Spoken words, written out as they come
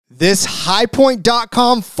This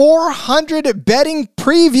highpoint.com 400 betting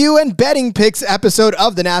preview and betting picks episode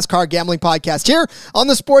of the NASCAR Gambling Podcast here on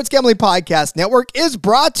the Sports Gambling Podcast Network is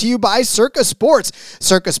brought to you by Circa Sports.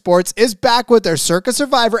 Circa Sports is back with their Circa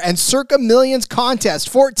Survivor and Circa Millions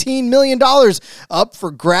contest. $14 million up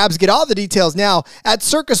for grabs. Get all the details now at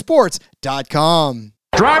circasports.com.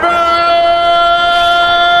 Driver,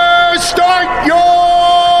 start your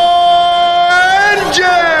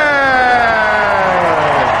engine!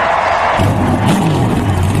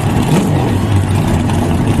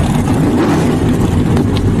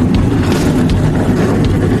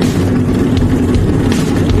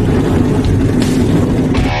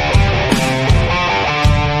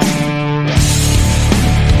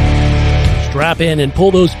 Strap in and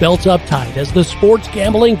pull those belts up tight as the Sports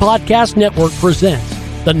Gambling Podcast Network presents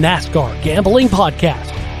the NASCAR Gambling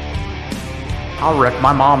Podcast. I'll wreck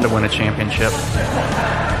my mom to win a championship.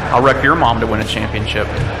 I'll wreck your mom to win a championship.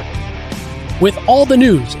 With all the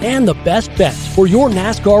news and the best bets for your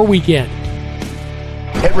NASCAR weekend.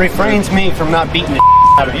 It refrains me from not beating the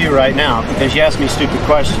out of you right now because you ask me stupid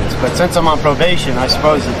questions. But since I'm on probation, I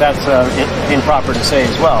suppose that's improper to say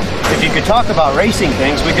as well. If you could talk about racing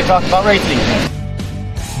things, we could talk about racing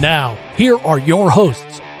things. Now, here are your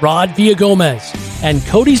hosts, Rod Villagomez and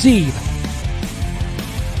Cody Zeeb.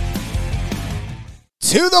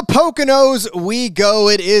 To the Poconos we go.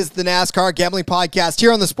 It is the NASCAR Gambling Podcast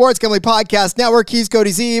here on the Sports Gambling Podcast Network. He's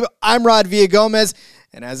Cody Zeeb. I'm Rod Villagomez.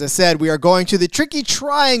 And as I said, we are going to the Tricky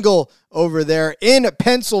Triangle over there in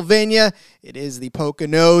Pennsylvania. It is the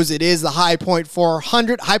Poconos. It is the High Point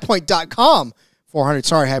 400, highpoint.com 400.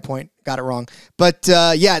 Sorry, High Point. Got it wrong. But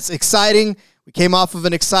yeah, it's exciting. We came off of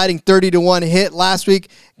an exciting 30-1 hit last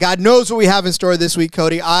week. God knows what we have in store this week,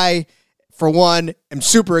 Cody. I, for one, am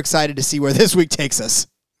super excited to see where this week takes us.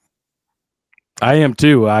 I am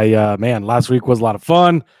too. Man, last week was a lot of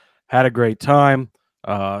fun. Had a great time.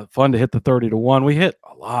 Fun to hit the 30-1. We hit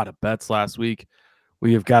a lot of bets last week.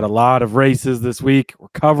 We have got a lot of races this week. We're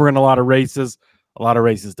covering a lot of races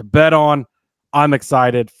to bet on. I'm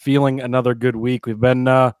excited, feeling another good week. We've been,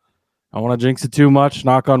 I don't want to jinx it too much,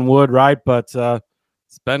 knock on wood, right? But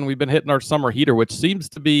we've been hitting our summer heater, which seems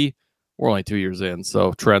to be, we're only 2 years in,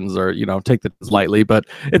 so trends are, take this lightly, but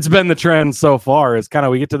it's been the trend so far. It's kind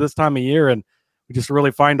of, we get to this time of year and we just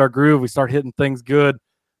really find our groove. We start hitting things good.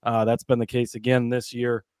 That's been the case again this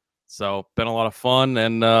year. So been a lot of fun.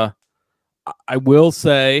 And I will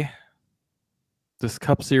say this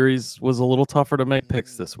Cup Series was a little tougher to make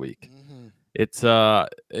picks this week. Mm-hmm. It's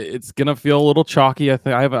going to feel a little chalky.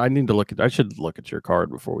 I should look at your card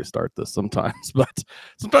before we start this sometimes, but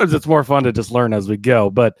sometimes it's more fun to just learn as we go.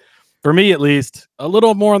 But for me, at least, a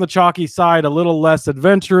little more on the chalky side, a little less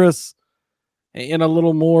adventurous, and a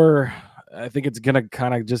little more, I think it's going to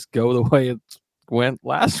kind of just go the way it went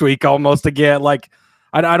last week almost again. Like,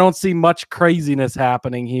 I don't see much craziness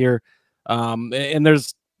happening here. And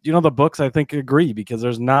there's, the books, I think, agree because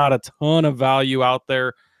there's not a ton of value out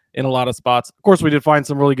there in a lot of spots. Of course, we did find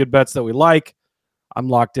some really good bets that we like. I'm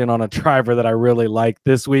locked in on a driver that I really like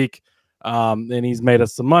this week. And he's made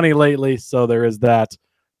us some money lately. So there is that.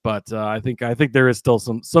 But I think there is still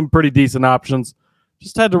some pretty decent options.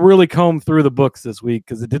 Just had to really comb through the books this week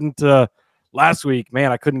because it didn't last week,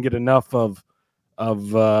 man, I couldn't get enough of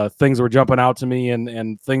things were jumping out to me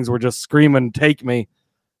and things were just screaming, take me.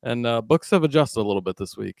 And books have adjusted a little bit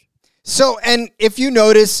this week. So, and if you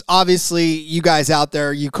notice, obviously, you guys out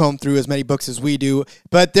there, you comb through as many books as we do,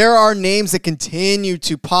 but there are names that continue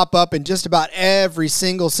to pop up in just about every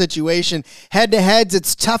single situation. Head-to-heads,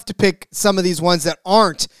 it's tough to pick some of these ones that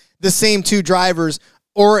aren't the same two drivers,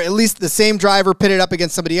 or at least the same driver pitted up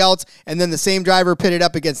against somebody else, and then the same driver pitted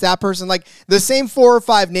up against that person. Like, the same 4 or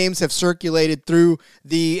 5 names have circulated through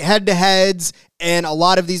the head-to-heads and a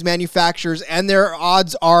lot of these manufacturers, and their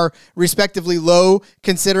odds are respectively low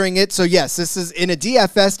considering it. So, yes, this is, in a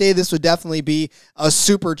DFS day, this would definitely be a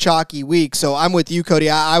super chalky week. So, I'm with you, Cody.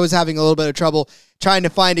 I was having a little bit of trouble trying to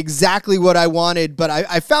find exactly what I wanted, but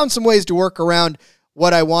I found some ways to work around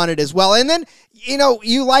what I wanted as well. And then,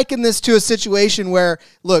 you liken this to a situation where,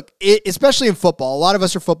 look, especially in football, a lot of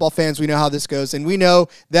us are football fans. We know how this goes. And we know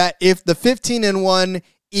that if the 15-1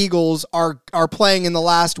 Eagles are playing in the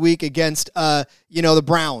last week against, the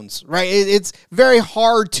Browns, right? It's very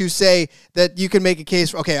hard to say that you can make a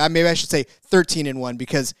case for, okay, maybe I should say 13-1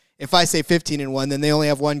 because if I say 15-1, then they only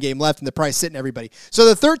have one game left and the price sitting everybody. So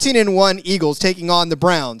the 13-1 Eagles taking on the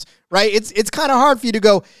Browns, right? It's kind of hard for you to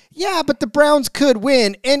go, yeah, but the Browns could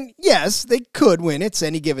win. And yes, they could win. It's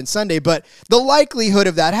any given Sunday, but the likelihood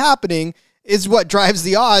of that happening is what drives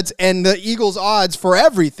the odds, and the Eagles' odds for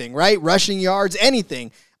everything, right? Rushing yards,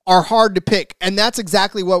 anything, are hard to pick. And that's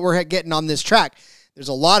exactly what we're getting on this track. There's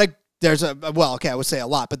a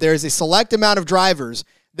select amount of drivers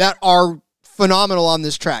that are phenomenal on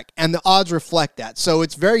this track, and the odds reflect that. So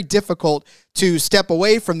it's very difficult to step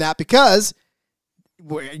away from that because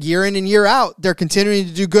year in and year out, they're continuing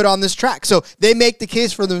to do good on this track. So they make the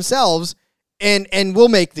case for themselves, and we'll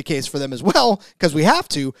make the case for them as well because we have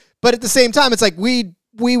to. But at the same time, it's like we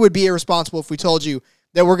would be irresponsible if we told you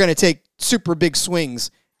that we're going to take super big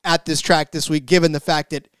swings at this track this week, given the fact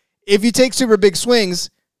that if you take super big swings,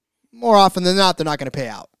 more often than not, they're not going to pay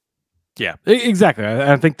out. Yeah, exactly.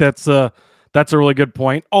 I think that's a really good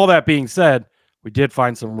point. All that being said, we did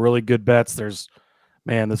find some really good bets. This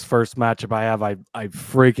first matchup I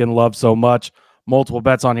freaking love so much. Multiple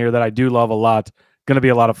bets on here that I do love a lot. Going to be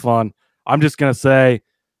a lot of fun. I'm just going to say,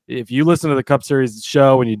 if you listen to the Cup Series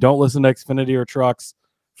show and you don't listen to Xfinity or Trucks,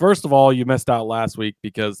 first of all, you missed out last week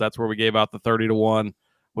because that's where we gave out the 30-1.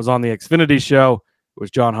 Was on the Xfinity show. It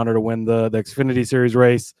was John Hunter to win the Xfinity Series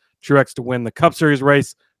race, Truex to win the Cup Series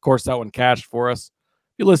race. Of course, that one cashed for us.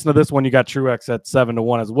 If you listen to this one, you got Truex at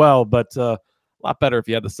 7-1 as well, but a lot better if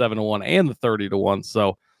you had the 7-1 and the 30-1.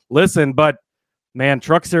 So listen, but man,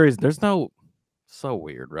 Truck Series, so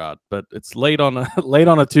weird, Rod, but it's late on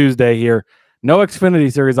a Tuesday here. No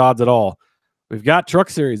Xfinity Series odds at all. We've got Truck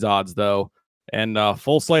Series odds though, and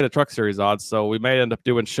full slate of Truck Series odds. So we may end up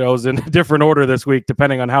doing shows in a different order this week,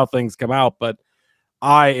 depending on how things come out. But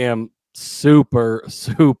I am super,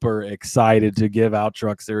 super excited to give out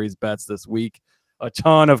Truck Series bets this week. A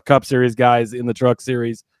ton of Cup Series guys in the Truck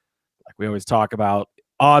Series. Like we always talk about,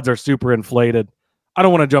 odds are super inflated. I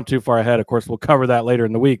don't want to jump too far ahead. Of course, we'll cover that later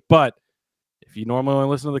in the week. But if you normally only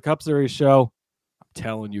listen to the Cup Series show, I'm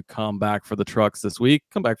telling you, come back for the Trucks this week.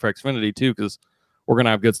 Come back for Xfinity too, because we're going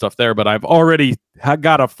to have good stuff there. But I've already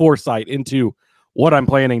got a foresight into what I'm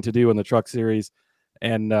planning to do in the Truck Series.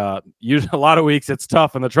 And a lot of weeks it's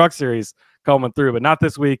tough in the Truck Series coming through, but not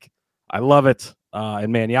this week. I love it.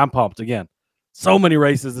 And man, yeah, I'm pumped again. So many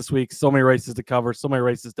races this week, so many races to cover, so many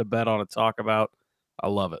races to bet on and talk about. I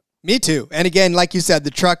love it. Me too. And again, like you said, the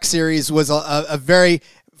Truck Series was a very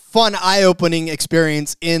fun, eye-opening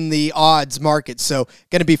experience in the odds market. So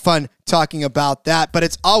going to be fun talking about that, but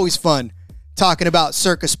it's always fun talking about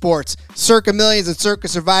Circa Sports. Circa Millions and Circa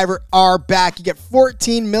Survivor are back. You get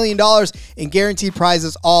 $14 million in guaranteed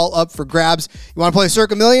prizes, all up for grabs. You want to play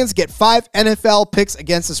Circa Millions? Get 5 NFL picks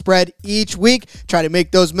against the spread each week. Try to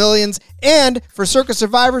make those millions. And for Circa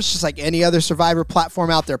Survivors, just like any other Survivor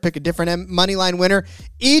platform out there, pick a different moneyline winner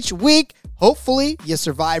each week. Hopefully, you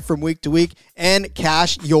survive from week to week and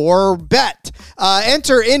cash your bet.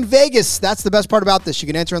 Enter in Vegas. That's the best part about this. You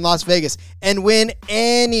can enter in Las Vegas and win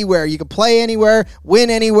anywhere. You can play anywhere, win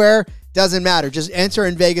anywhere. Doesn't matter. Just enter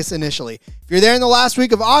in Vegas initially. If you're there in the last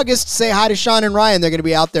week of August, say hi to Sean and Ryan. They're going to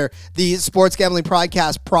be out there, the Sports Gambling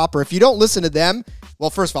Podcast proper. If you don't listen to them, well,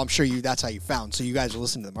 first of all, I'm sure that's how you found, so you guys are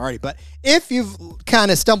listening to them already. But if you've kind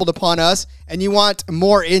of stumbled upon us and you want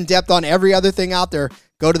more in-depth on every other thing out there,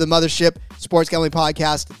 go to the Mothership Sports Gambling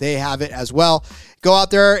Podcast. They have it as well. Go out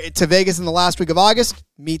there to Vegas in the last week of August.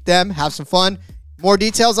 Meet them. Have some fun. More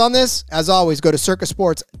details on this, as always, go to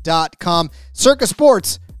circasports.com.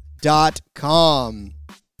 Circasports.com.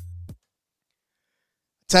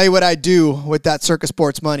 Tell you what I do with that Circa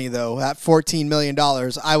Sports money, though. That $14 million,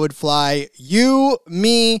 I would fly you,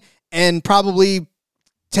 me, and probably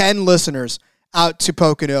 10 listeners out to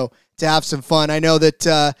Pocono to have some fun. I know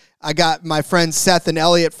that I got my friends Seth and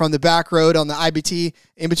Elliot from the back road on the IBT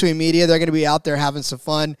In Between Media. They're going to be out there having some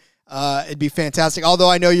fun. It'd be fantastic. Although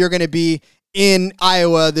I know you're going to be in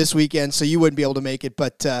Iowa this weekend, so you wouldn't be able to make it.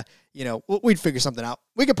 But, we'd figure something out.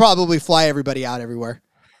 We could probably fly everybody out everywhere.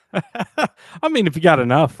 I mean, if you got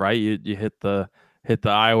enough, right? You hit the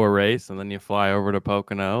Iowa race, and then you fly over to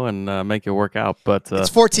Pocono and make it work out. But it's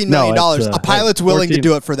 $14 million. A pilot's willing to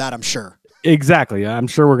do it for that, I'm sure. Exactly. I'm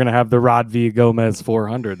sure we're going to have the Rod Villagomez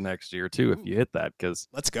 400 next year, too, if you hit that. Because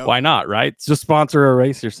let's go. Why not, right? Just sponsor a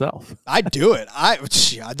race yourself. I'd do it.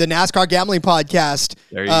 The NASCAR Gambling Podcast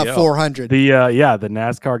 400. The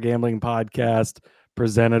NASCAR Gambling Podcast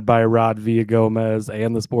presented by Rod Villagomez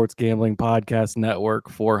and the Sports Gambling Podcast Network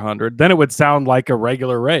 400. Then it would sound like a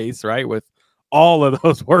regular race, right? With all of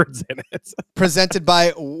those words in it. Presented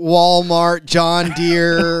by Walmart, John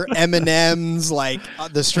Deere, M&M's, like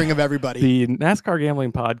the string of everybody. The NASCAR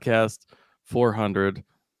Gambling Podcast 400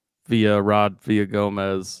 via Rod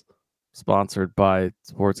Villagomez, sponsored by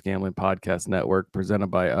Sports Gambling Podcast Network, presented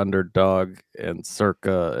by Underdog and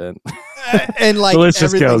Circa and like the list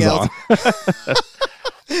just goes on.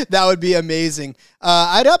 That would be amazing.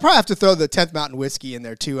 I'd probably have to throw the 10th Mountain Whiskey in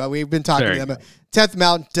there too. We've been talking to them. 10th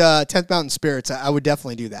Mountain Spirits. I would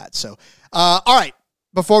definitely do that. So, all right.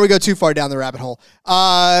 Before we go too far down the rabbit hole,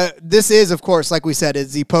 this is, of course, like we said,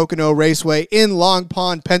 is the Pocono Raceway in Long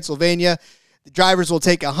Pond, Pennsylvania. The drivers will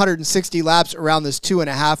take 160 laps around this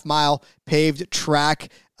 2.5 mile paved track.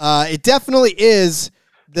 It definitely is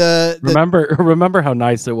Remember how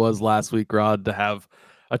nice it was last week, Rod, to have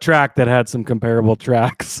a track that had some comparable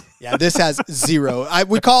tracks. Yeah, this has zero.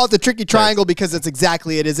 We call it the tricky triangle because it's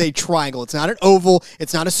exactly, it is a triangle. It's not an oval.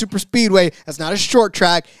 It's not a super speedway. It's not a short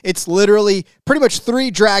track. It's literally pretty much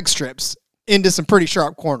 3 drag strips into some pretty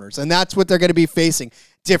sharp corners. And that's what they're going to be facing.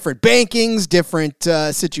 Different bankings, different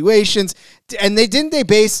situations. And they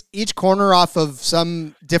base each corner off of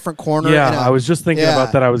some different corner. Yeah, I was just thinking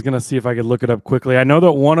about that. I was going to see if I could look it up quickly. I know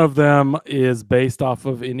that one of them is based off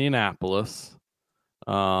of Indianapolis.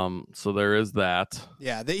 So there is that.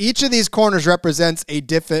 Yeah, each of these corners represents a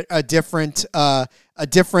different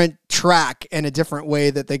track and a different way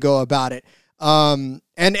that they go about it.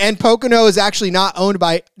 And Pocono is actually not owned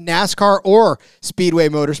by NASCAR or Speedway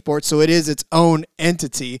Motorsports, so it is its own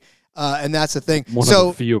entity. And that's the thing. One of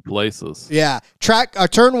the few places. Yeah,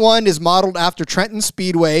 turn 1 is modeled after Trenton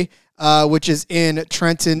Speedway, which is in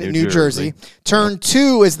Trenton, New Jersey. Turn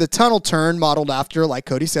 2 is the tunnel turn, modeled after, like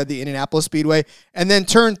Cody said, the Indianapolis Speedway. And then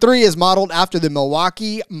turn 3 is modeled after the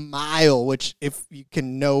Milwaukee Mile, which if you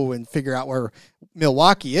can know and figure out where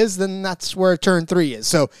Milwaukee is, then that's where turn 3 is.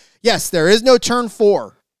 So, yes, there is no turn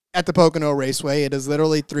 4 at the Pocono Raceway. It is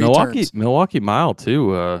literally 3 turns. Milwaukee Mile,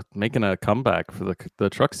 too, making a comeback for the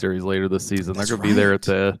Truck Series later this season. They're going to be there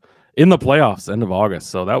in the playoffs, end of August.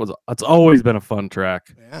 So it's always been a fun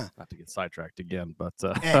track. Yeah. Not to get sidetracked again, but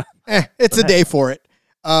it's a day for it.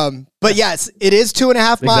 But yes, it is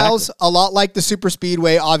 2.5 miles, a lot like the super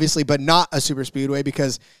speedway, obviously, but not a super speedway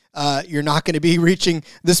because you're not going to be reaching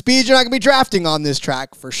the speeds. You're not going to be drafting on this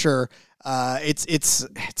track for sure. It's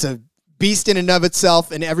a beast in and of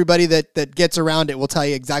itself, and everybody that gets around it will tell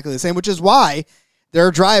you exactly the same, which is why there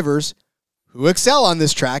are drivers who excel on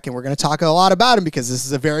this track, and we're going to talk a lot about them because this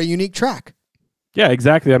is a very unique track. Yeah,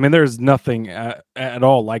 exactly. I mean, there's nothing at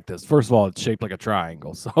all like this. First of all, it's shaped like a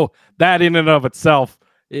triangle. So that in and of itself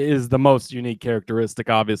is the most unique characteristic,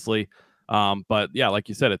 obviously. But yeah, like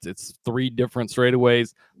you said, it's 3 different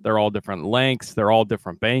straightaways. They're all different lengths. They're all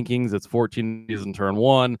different bankings. It's 14 degrees in turn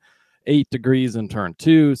 1, 8 degrees in turn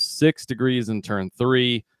 2, 6 degrees in turn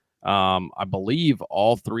 3. I believe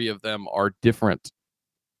all 3 of them are different.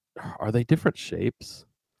 Are they different shapes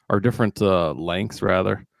or different lengths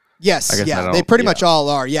rather? Yes, yeah, they pretty much all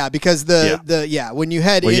are. Yeah, because when you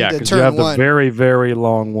head into turn you have 1, the very, very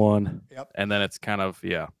long one, yep. And then it's kind of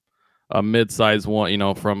a mid-size one. You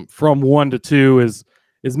know, from 1 to 2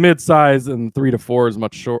 is mid-size, and 3 to 4 is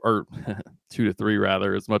much short, or 2 to 3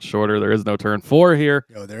 rather is much shorter. There is no turn 4 here.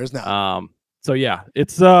 No, there is not. So yeah,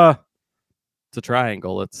 it's a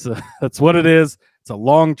triangle. That's what it is. It's a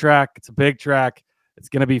long track. It's a big track. It's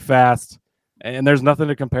going to be fast, and there's nothing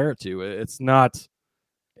to compare it to. It's not.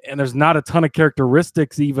 And there's not a ton of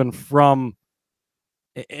characteristics even from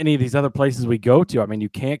any of these other places we go to. I mean, you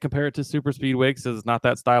can't compare it to super speedway because it's not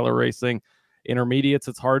that style of racing. Intermediates,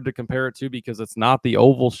 it's hard to compare it to because it's not the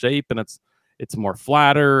oval shape, and it's more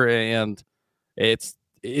flatter, and it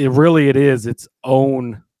is its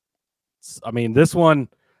own. I mean, this one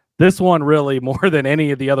really, more than any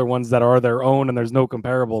of the other ones that are their own, and there's no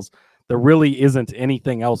comparables. There really isn't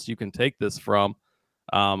anything else you can take this from.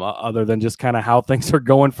 Other than just kind of how things are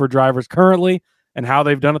going for drivers currently and how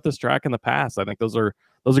they've done at this track in the past. I think those are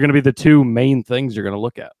going to be the 2 main things you're going to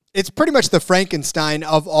look at. It's pretty much the Frankenstein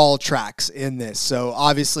of all tracks in this. So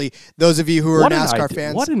obviously, those of you who are NASCAR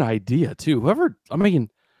fans, what an idea too.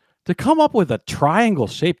 To come up with a triangle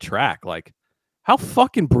shaped track, like how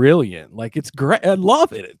fucking brilliant! Like it's great. I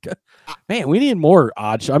love it. Man, we need more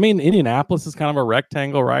odd. Indianapolis is kind of a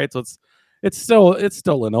rectangle, right? So it's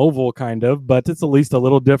still an oval kind of, but it's at least a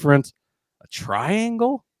little different. A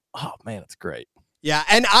triangle? Oh man, it's great. Yeah,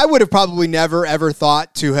 and I would have probably never ever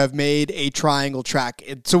thought to have made a triangle track.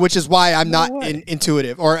 So which is why I'm not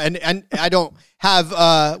intuitive and I don't have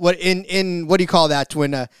what do you call that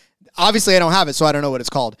when obviously I don't have it, so I don't know what it's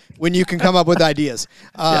called. When you can come up with ideas.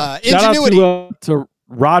 Ingenuity. Shout out to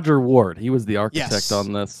Roger Ward. He was the architect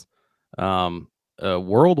on this. A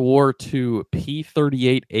World War II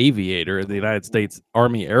P-38 aviator in the United States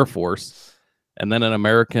Army Air Force, and then an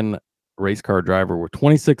American race car driver with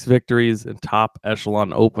 26 victories in top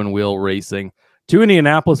echelon open wheel racing, 2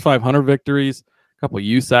 Indianapolis 500 victories, a couple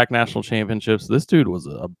USAC national championships. This dude was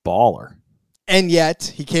a baller. And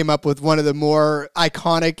yet he came up with one of the more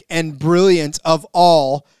iconic and brilliant of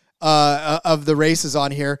all of the races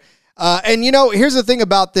on here. And, here's the thing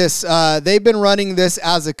about this. They've been running this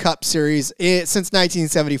as a Cup Series since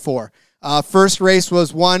 1974. First race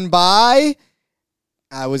was won by,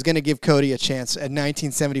 I was going to give Cody a chance at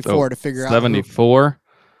 1974 to figure out. 74,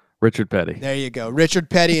 Richard Petty. There you go. Richard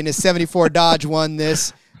Petty in his 74 Dodge won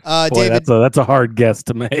this. Boy, David, that's a hard guess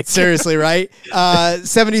to make. Seriously, right?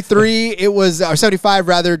 73, or 75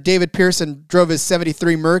 rather, David Pearson drove his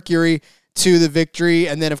 73 Mercury to the victory.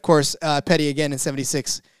 And then, of course, Petty again in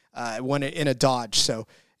 76 won it in a Dodge. So,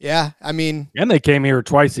 yeah, I mean. And they came here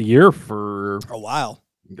twice a year for a while.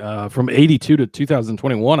 From 82 to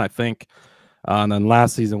 2021, I think. And then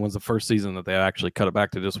last season was the first season that they actually cut it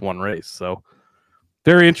back to just one race. So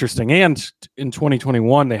very interesting. And in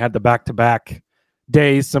 2021, they had the back-to-back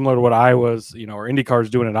days, similar to what Iowa's, or IndyCar's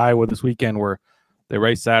doing at Iowa this weekend, where they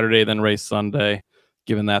race Saturday, then race Sunday,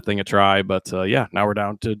 giving that thing a try. But now we're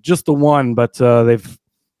down to just the one. But they've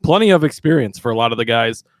plenty of experience for a lot of the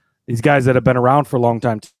guys. These guys that have been around for a long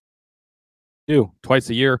time too. Twice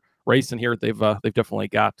a year racing here, they've definitely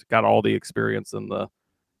got all the experience and the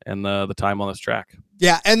time on this track.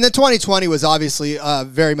 Yeah, and the 2020 was obviously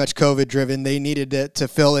very much COVID driven. They needed to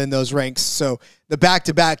fill in those ranks. So the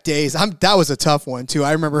back-to-back days, that was a tough one too.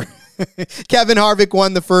 I remember Kevin Harvick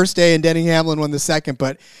won the first day and Denny Hamlin won the second,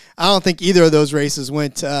 but I don't think either of those races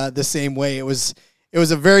went the same way. It was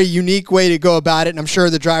a very unique way to go about it, and I'm sure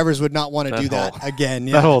the drivers would not want to do that again.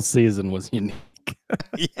 Yeah. That whole season was unique.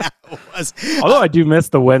 Yeah, it was. Although I do miss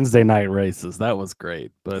the Wednesday night races. That was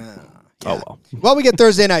great, but yeah. Oh well. Well, we get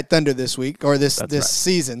Thursday Night Thunder this week or this right.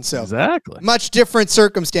 season, so exactly much different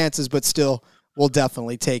circumstances, but still we'll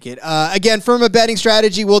definitely take it. Again, from a betting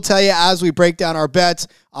strategy, we'll tell you as we break down our bets.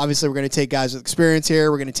 Obviously, we're going to take guys with experience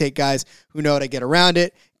here. We're going to take guys who know how to get around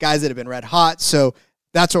it, guys that have been red hot. So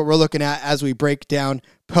that's what we're looking at as we break down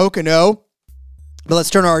Pocono. But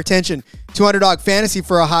let's turn our attention to Underdog Fantasy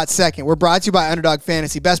for a hot second. We're brought to you by Underdog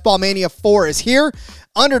Fantasy. Best Ball Mania 4 is here.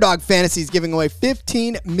 Underdog Fantasy is giving away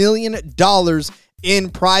 $15 million in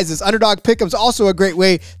prizes. Underdog Pick'em's also a great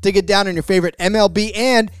way to get down on your favorite MLB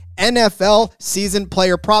and NFL season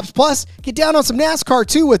player props. Plus, get down on some NASCAR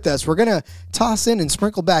too with us. We're going to toss in and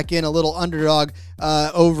sprinkle back in a little underdog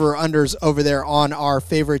over-unders over there on our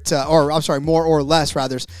favorite, more or less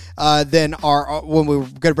rather, than our when we were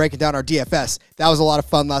going to break it down our DFS. That was a lot of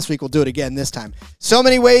fun last week. We'll do it again this time. So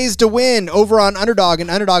many ways to win over on Underdog,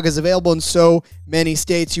 and Underdog is available in so many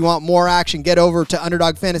states. You want more action? Get over to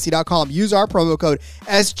UnderdogFantasy.com. Use our promo code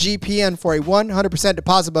SGPN for a 100%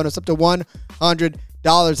 deposit bonus up to $100.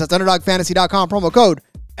 That's UnderdogFantasy.com, promo code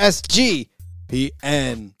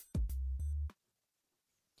SGPN.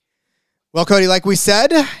 Well, Cody, like we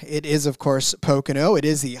said, it is, of course, Pocono. It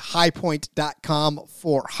is the highpoint.com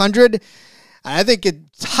 400. I think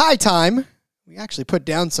it's high time we actually put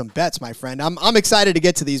down some bets, my friend. I'm excited to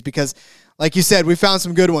get to these because, like you said, we found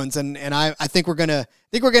some good ones, and I think we're gonna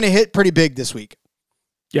hit pretty big this week.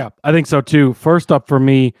 Yeah, I think so too. First up for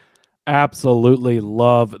me, absolutely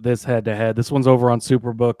love this head-to-head. This one's over on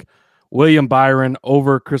Superbook. William Byron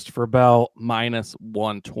over Christopher Bell minus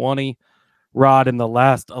 120. Rod, in the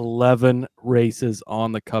last 11 races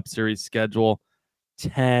on the Cup Series schedule,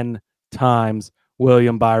 10 times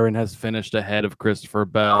William Byron has finished ahead of Christopher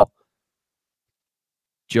Bell.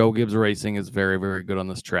 Joe Gibbs Racing is very, very good on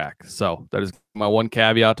this track. So that is my one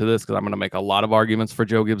caveat to this, because I'm going to make a lot of arguments for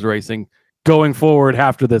Joe Gibbs Racing going forward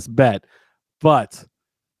after this bet. But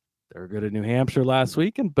they were good at New Hampshire last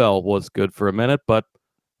week, and Bell was good for a minute. But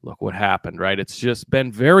look what happened, right? It's just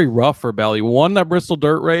been very rough for Bell. He won that Bristol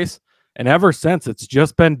Dirt race, and ever since, it's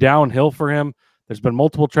just been downhill for him. There's been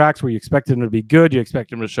multiple tracks where you expected him to be good, you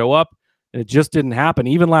expect him to show up, and it just didn't happen.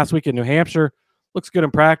 Even last week in New Hampshire, looks good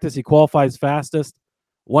in practice. He qualifies fastest.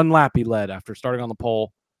 One lap he led after starting on the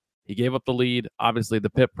pole. He gave up the lead. Obviously, the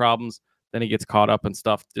pit problems. Then he gets caught up and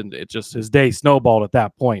stuff. And it just, his day snowballed at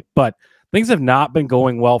that point. But things have not been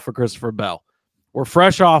going well for Christopher Bell. We're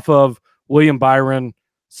fresh off of William Byron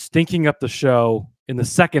stinking up the show in the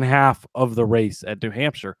second half of the race at New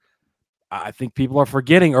Hampshire. I think people are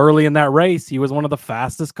forgetting early in that race, he was one of the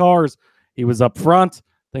fastest cars. He was up front.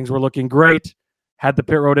 Things were looking great. Had the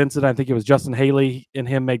pit road incident. I think it was Justin Haley and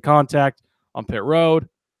him made contact on pit road.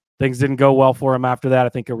 Things didn't go well for him after that. I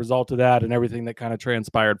think a result of that and everything that kind of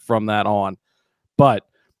transpired from that on. But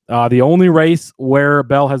the only race where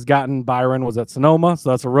Bell has gotten Byron was at Sonoma.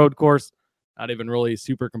 So that's a road course. Not even really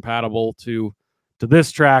super compatible to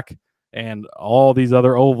this track and all these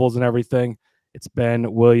other ovals and everything. It's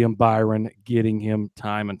been William Byron getting him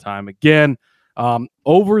time and time again.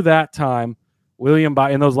 Over that time,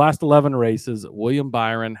 in those last 11 races, William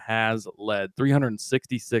Byron has led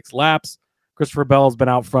 366 laps. Christopher Bell has been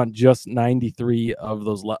out front just 93 of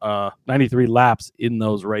those 93 laps in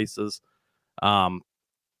those races. And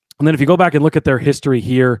then if you go back and look at their history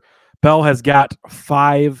here, Bell has got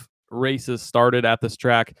 5 races started at this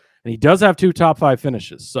track, and he does have 2 top 5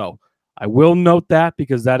 finishes. So I will note that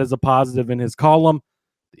because that is a positive in his column.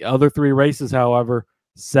 The other 3 races, however,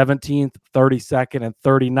 17th, 32nd, and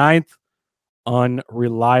 39th,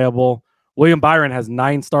 unreliable. William Byron has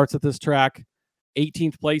 9 starts at this track.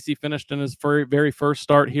 18th place he finished in his very first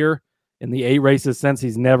start here. In the 8 races since,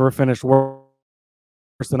 he's never finished worse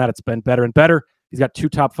than that. It's been better and better. He's got 2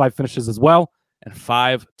 top 5 finishes as well and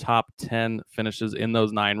 5 top 10 finishes in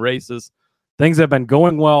those 9 races. Things have been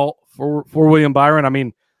going well for William Byron. I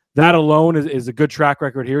mean, that alone is a good track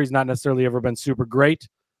record here. He's not necessarily ever been super great,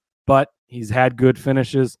 but he's had good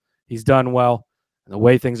finishes. He's done well. And the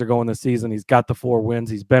way things are going this season, he's got the 4 wins.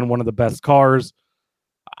 He's been one of the best cars.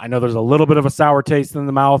 I know there's a little bit of a sour taste in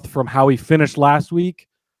the mouth from how he finished last week,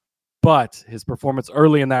 but his performance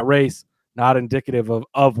early in that race, not indicative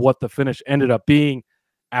of what the finish ended up being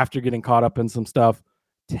after getting caught up in some stuff.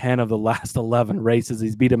 10 of the last 11 races,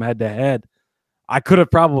 he's beat him head-to-head. I could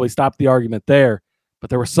have probably stopped the argument there, but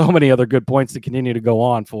there were so many other good points to continue to go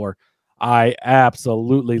on for. I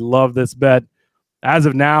absolutely love this bet. As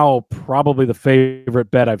of now, probably the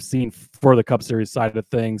favorite bet I've seen for the Cup Series side of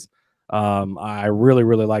things. I really,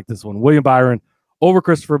 really like this one. William Byron over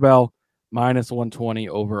Christopher Bell, -120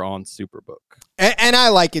 over on Superbook. And I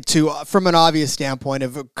like it too, from an obvious standpoint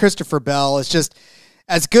of Christopher Bell. It's just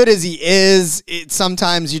as good as he is,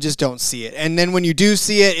 sometimes you just don't see it. And then when you do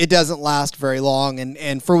see it, it doesn't last very long.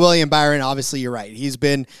 And for William Byron, obviously you're right. He's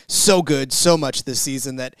been so good so much this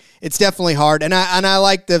season that it's definitely hard. And I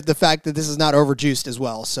like the fact that this is not overjuiced as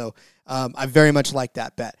well. So I very much like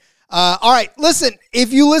that bet. All right, listen,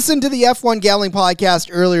 if you listened to the F1 Gambling Podcast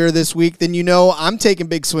earlier this week, then you know I'm taking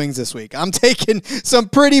big swings this week. I'm taking some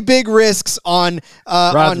pretty big risks on...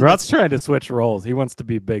 Rod's trying to switch roles. He wants to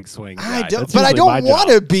be big swing guy. I don't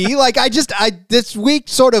want to be. Like, this week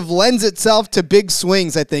sort of lends itself to big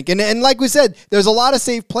swings, I think. And like we said, there's a lot of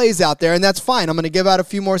safe plays out there, and that's fine. I'm going to give out a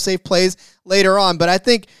few more safe plays later on, but I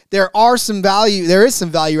think there is some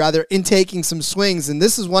value in taking some swings, and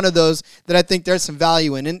this is one of those that I think there's some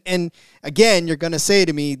value in. And again, you're going to say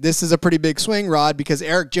to me, this is a pretty big swing, Rod, because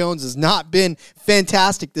Eric Jones has not been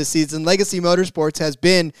fantastic this season. Legacy Motorsports has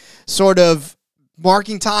been sort of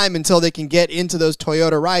marking time until they can get into those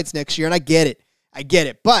Toyota rides next year, and I get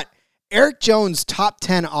it. But Eric Jones top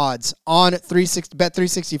 10 odds on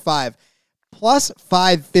Bet365 plus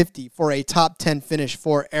 550 for a top 10 finish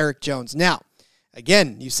for Eric Jones. Now,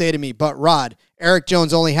 again, you say to me, but Rod, Eric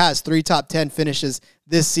Jones only has 3 top 10 finishes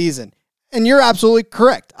this season. And you're absolutely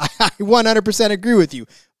correct. I 100% agree with you.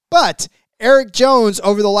 But Eric Jones,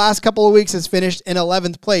 over the last couple of weeks, has finished in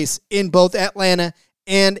 11th place in both Atlanta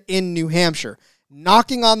and in New Hampshire,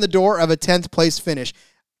 knocking on the door of a 10th place finish.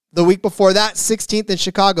 The week before that, 16th in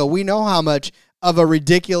Chicago. We know how much of a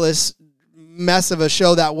ridiculous mess of a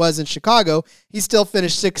show that was in Chicago. He still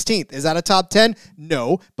finished 16th. Is that a top 10?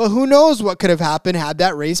 No, but who knows what could have happened had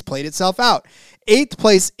that race played itself out. 8th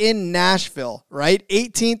place in Nashville, right?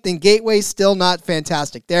 18th in Gateway, still not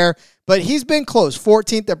fantastic there, but he's been close.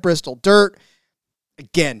 14th at Bristol Dirt.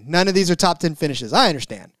 Again, none of these are top 10 finishes. I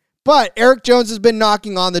understand. But Eric Jones has been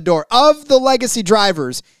knocking on the door. Of the legacy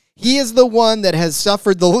drivers, he is the one that has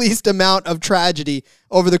suffered the least amount of tragedy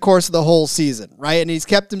over the course of the whole season, right? And he's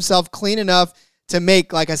kept himself clean enough to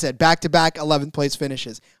make, like I said, back-to-back 11th place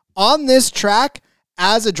finishes. On this track,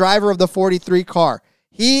 as a driver of the 43 car,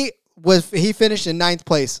 he finished in 9th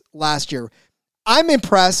place last year. I'm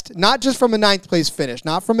impressed, not just from a 9th place finish,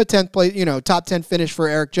 not from a 10th place, top 10 finish for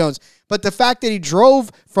Eric Jones, but the fact that he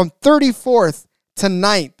drove from 34th to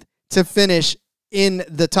 9th to finish in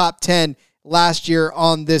the top 10 last year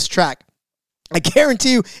on this track. I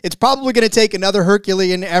guarantee you it's probably going to take another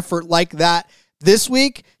Herculean effort like that this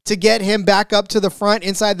week to get him back up to the front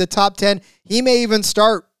inside the top 10. He may even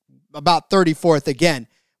start about 34th again,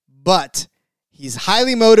 but he's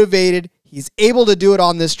highly motivated. He's able to do it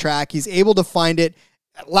on this track. He's able to find it.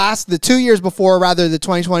 The 2 years before, the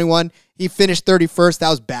 2021, he finished 31st. That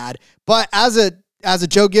was bad. But as a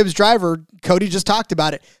Joe Gibbs driver, Cody just talked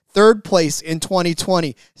about it. 3rd place in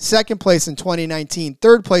 2020, 2nd place in 2019,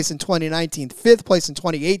 3rd place in 2019, 5th place in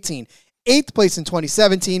 2018, 8th place in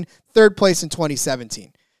 2017, 3rd place in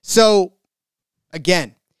 2017. So,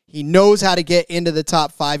 again, he knows how to get into the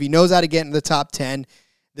top 5. He knows how to get into the top 10.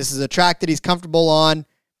 This is a track that he's comfortable on.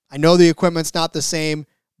 I know the equipment's not the same,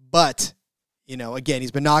 but, again,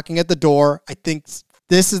 he's been knocking at the door. I think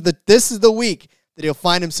this is the week that he'll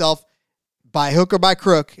find himself by hook or by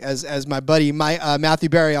crook, as my buddy Matthew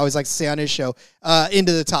Berry always likes to say on his show,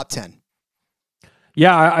 into the top 10.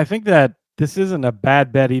 Yeah, I think that this isn't a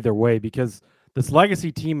bad bet either way, because this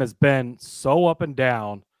legacy team has been so up and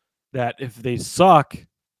down that if they suck,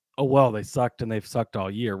 oh well, they sucked and they've sucked all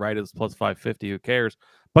year, right? It's plus 550, who cares?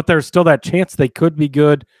 But there's still that chance they could be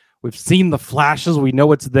good. We've seen the flashes. We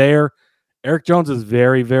know it's there. Erik Jones is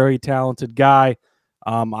very, very talented guy.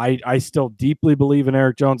 I still deeply believe in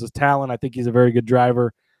Erik Jones' talent. I think he's a very good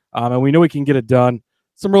driver, and we know he can get it done.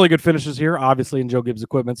 Some really good finishes here, obviously, in Joe Gibbs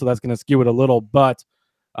equipment, so that's going to skew it a little, but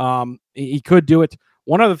he could do it.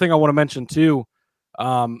 One other thing I want to mention, too,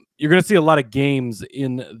 you're going to see a lot of games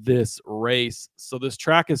in this race. So this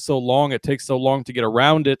track is so long, it takes so long to get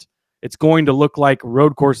around it. It's going to look like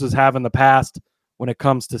road courses have in the past when it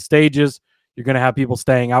comes to stages. You're going to have people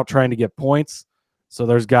staying out trying to get points. So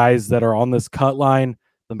there's guys that are on this cut line,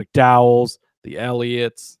 the McDowells, the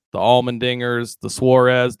Elliots, the Allmendingers, the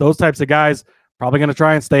Suarez, those types of guys probably going to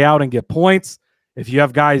try and stay out and get points. If you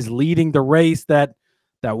have guys leading the race that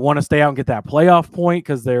want to stay out and get that playoff point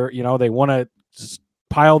because they want to just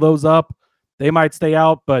pile those up, they might stay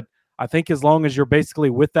out. But I think as long as you're basically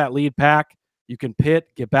with that lead pack, you can pit,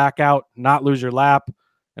 get back out, not lose your lap,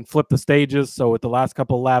 and flip the stages. So with the last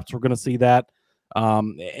couple of laps, we're going to see that.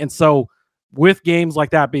 And so with games like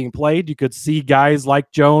that being played, you could see guys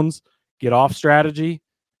like Jones get off strategy,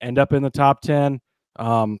 end up in the top 10.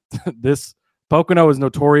 This Pocono is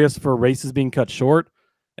notorious for races being cut short.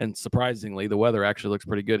 And surprisingly, the weather actually looks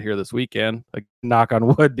pretty good here this weekend. Knock on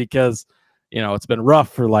wood, because, it's been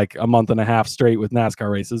rough for like a month and a half straight with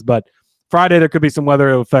NASCAR races. But Friday, there could be some weather.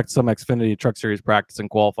 It'll affect some Xfinity Truck Series practice and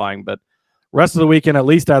qualifying. But rest of the weekend, at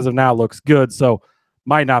least as of now, looks good. So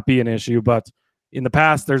might not be an issue. But in the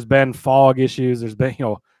past, there's been fog issues. There's been,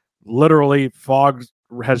 literally fog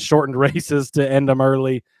has shortened races to end them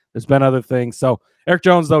early. There's been other things. So Erik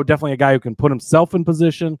Jones, though, definitely a guy who can put himself in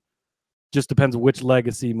position. Just depends which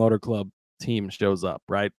legacy Motor Club team shows up,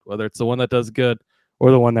 right? Whether it's the one that does good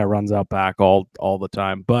or the one that runs out back all the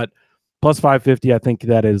time. But plus 550, I think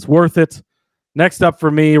that is worth it. Next up for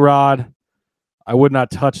me, Rod, I would not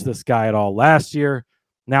touch this guy at all last year.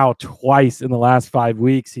 Now twice in the last 5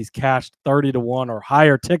 weeks, he's cashed 30-1 or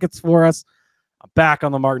higher tickets for us. I'm back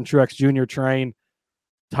on the Martin Truex Jr. train.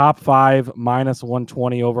 Top 5 minus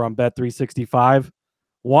 120 over on Bet365.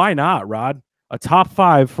 Why not, Rod? A top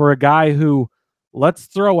 5 for a guy who, let's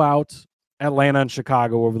throw out Atlanta and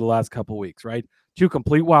Chicago over the last couple weeks, right? 2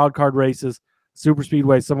 complete wild card races, super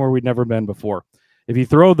speedway, somewhere we'd never been before. If you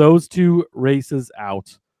throw those 2 races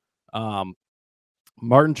out,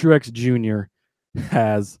 Martin Truex Jr.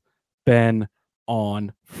 has been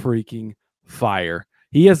on freaking fire.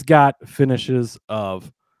 He has got finishes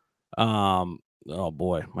of, oh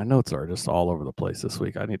boy, my notes are just all over the place this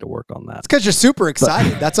week. I need to work on that. It's because you're super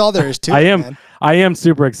excited. That's all there is to it. Man. I am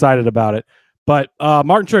super excited about it. But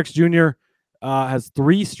Martin Truex Jr. Has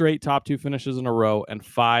 3 straight top 2 finishes in a row and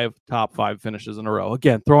 5 top 5 finishes in a row.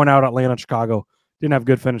 Again, throwing out Atlanta and Chicago, didn't have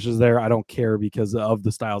good finishes there. I don't care because of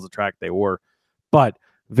the styles of track they were. But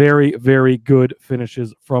very, very good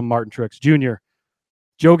finishes from Martin Truex Jr.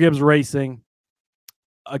 Joe Gibbs Racing.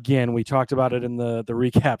 Again, we talked about it in the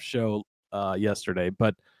recap show yesterday,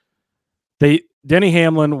 but Denny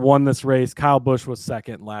Hamlin won this race. Kyle Busch was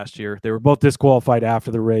second last year. They were both disqualified after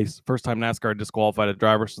the race. First time NASCAR disqualified a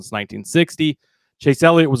driver since 1960. Chase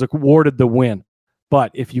Elliott was awarded the win.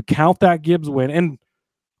 But if you count that Gibbs win, and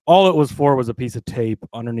all it was for was a piece of tape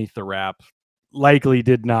underneath the wrap, likely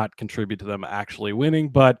did not contribute to them actually winning,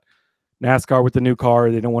 but NASCAR with the new car,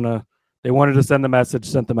 they wanted to send the message,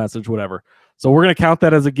 sent the message, whatever. So we're going to count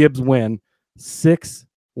that as a Gibbs win. 6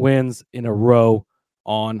 wins in a row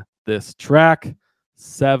on this track.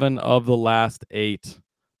 7 of the last 8.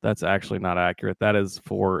 That's actually not accurate. That is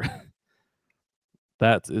for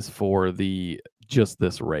just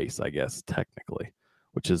this race, I guess, technically,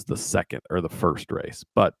 which is the second or the first race.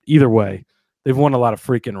 But either way, they've won a lot of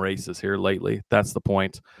freaking races here lately. That's the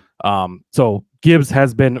point. So Gibbs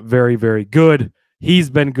has been very, very good.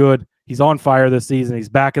 He's been good. He's on fire this season. He's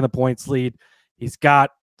back in the points lead. He's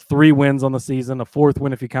got 3 wins on the season, a 4th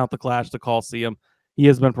win if you count the Clash to Coliseum. He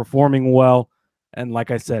has been performing well. And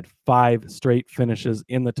like I said, 5 straight finishes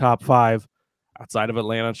in the top 5 outside of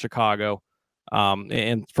Atlanta and Chicago.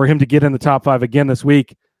 And for him to get in the top 5 again this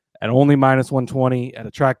week at only minus 120 at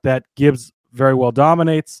a track that Gibbs very well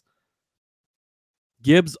dominates.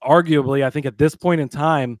 Gibbs, arguably, I think at this point in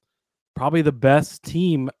time, probably the best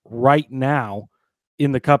team right now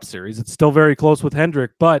in the Cup Series. It's still very close with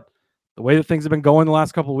Hendrick, but the way that things have been going the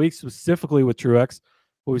last couple of weeks, specifically with Truex,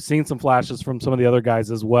 but we've seen some flashes from some of the other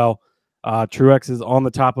guys as well. Truex is on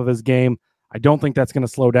the top of his game. I don't think that's going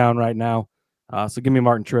to slow down right now. So give me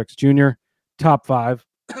Martin Truex Jr. Top 5.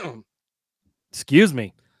 Excuse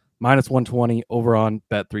me. -120 over on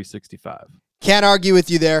Bet365. Can't argue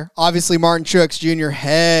with you there. Obviously, Martin Truex Jr.,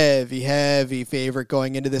 heavy favorite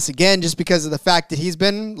going into this again, just because of the fact that he's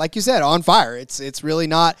been, like you said, on fire. It's really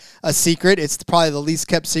not a secret. It's probably the least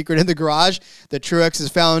kept secret in the garage that Truex has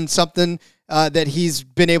found something that he's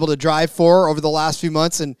been able to drive for over the last few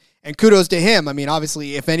months, and kudos to him. I mean,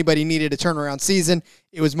 obviously, if anybody needed a turnaround season,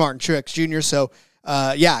 it was Martin Truex Jr., so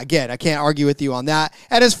again, I can't argue with you on that.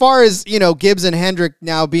 And as far as, Gibbs and Hendrick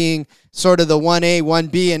now being sort of the 1A,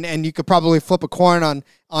 1B, and you could probably flip a coin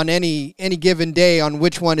on any given day on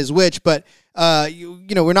which one is which, but,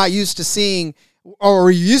 we're not used to seeing, or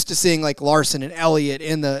we're used to seeing like Larson and Elliott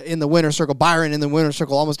in the winner's circle, Byron in the winner's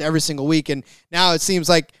circle almost every single week. And now it seems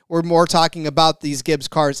like we're more talking about these Gibbs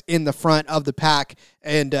cars in the front of the pack,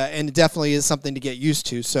 and it definitely is something to get used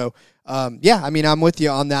to. So, I'm with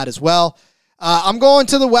you on that as well. I'm going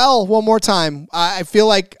to the well one more time. I feel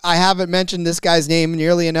like I haven't mentioned this guy's name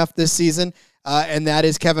nearly enough this season, and that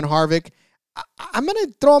is Kevin Harvick. I'm going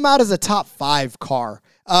to throw him out as a top 5 car.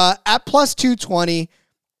 At plus 220,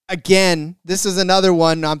 again, this is another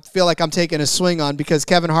one I feel like I'm taking a swing on because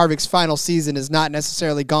Kevin Harvick's final season has not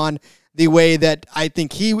necessarily gone the way that I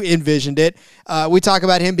think he envisioned it. We talk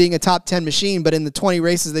about him being a top 10 machine, but in the 20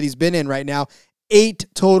 races that he's been in right now, 8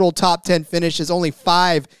 total top 10 finishes, only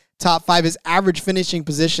 5 top 5. His average finishing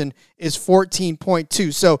position is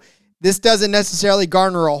 14.2. So this doesn't necessarily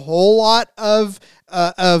garner a whole lot of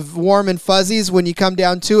warm and fuzzies when you come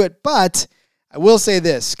down to it. But I will say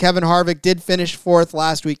this, Kevin Harvick did finish 4th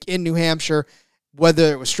last week in New Hampshire.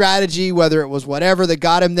 Whether it was strategy, whether it was whatever that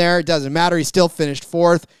got him there, it doesn't matter. He still finished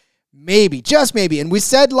 4th. Maybe, just maybe. And we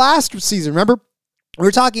said last season, remember? We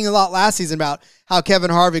were talking a lot last season about how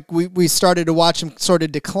Kevin Harvick, we started to watch him sort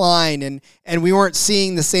of decline, and we weren't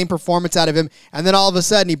seeing the same performance out of him. And then all of a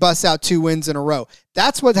sudden, he busts out 2 wins in a row.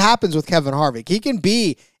 That's what happens with Kevin Harvick. He can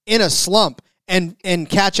be in a slump and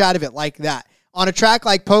catch out of it like that. On a track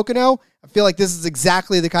like Pocono, I feel like this is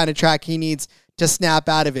exactly the kind of track he needs to snap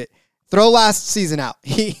out of it. Throw last season out.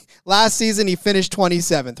 Last season, he finished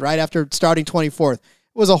 27th, right after starting 24th.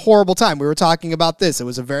 It was a horrible time. We were talking about this. It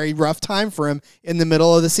was a very rough time for him in the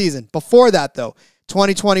middle of the season. Before that, though,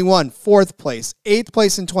 2021, 4th place, 8th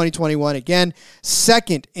place in 2021 again,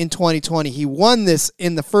 2nd in 2020. He won this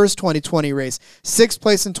in the first 2020 race, 6th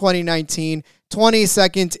place in 2019,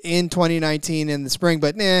 22nd in 2019 in the spring,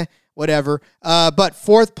 but whatever. But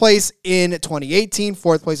 4th place in 2018,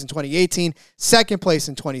 4th place in 2018, 2nd place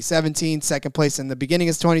in 2017, 2nd place in the beginning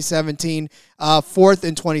of 2017, 4th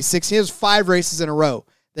in 2016. It was 5 races in a row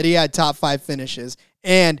that he had top 5 finishes.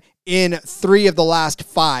 And in 3 of the last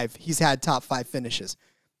 5, he's had top 5 finishes.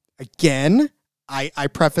 Again, I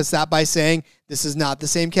preface that by saying this is not the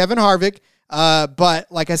same Kevin Harvick. But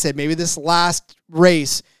like I said, maybe this last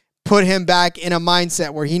race put him back in a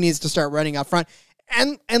mindset where he needs to start running out front.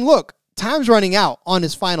 And look, time's running out on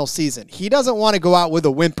his final season. He doesn't want to go out with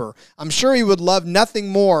a whimper. I'm sure he would love nothing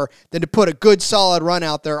more than to put a good solid run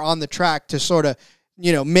out there on the track to sort of,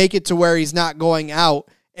 make it to where he's not going out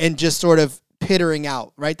and just sort of pittering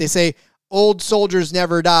out, right? They say old soldiers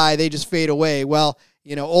never die, they just fade away. Well,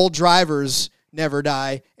 old drivers never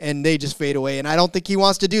die and they just fade away. And I don't think he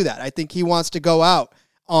wants to do that. I think he wants to go out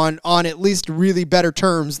on at least really better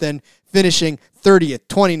terms than finishing 30th,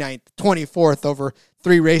 29th, 24th over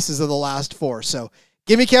 3 races of the last 4. So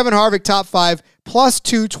give me Kevin Harvick top 5, plus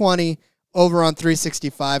 220 over on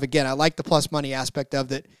 365. Again, I like the plus money aspect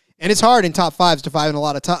of it. And it's hard in top 5s to find a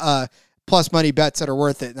lot of plus money bets that are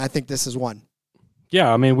worth it. And I think this is one.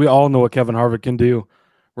 Yeah, I mean, we all know what Kevin Harvick can do.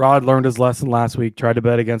 Rod learned his lesson last week, tried to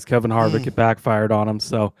bet against Kevin Harvick. It backfired on him.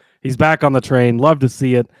 So he's back on the train. Love to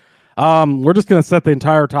see it. We're just going to set the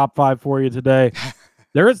entire top 5 for you today.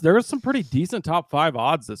 There is some pretty decent top 5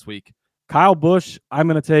 odds this week. Kyle Busch, I'm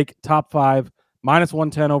going to take top 5,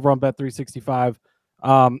 -110 over on Bet365.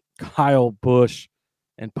 Kyle Busch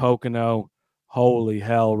and Pocono. Holy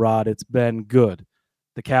hell, Rod, it's been good.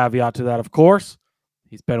 The caveat to that, of course,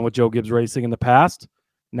 he's been with Joe Gibbs Racing in the past.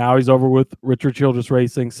 Now he's over with Richard Childress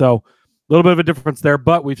Racing. So a little bit of a difference there,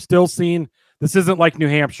 but we've still seen, this isn't like New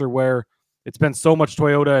Hampshire where it's been so much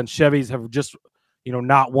Toyota and Chevys have just,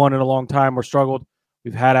 not won in a long time or struggled.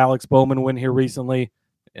 We've had Alex Bowman win here recently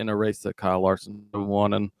in a race that Kyle Larson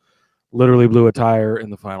won and literally blew a tire in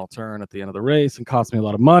the final turn at the end of the race and cost me a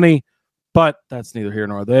lot of money, but that's neither here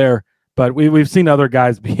nor there. But we've seen other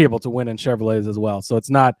guys be able to win in Chevrolets as well. So it's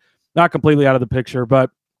not completely out of the picture, but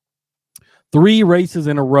 3 races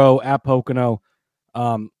in a row at Pocono.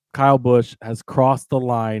 Kyle Busch has crossed the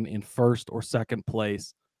line in first or second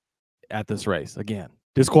place at this race. Again,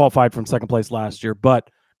 disqualified from second place last year, but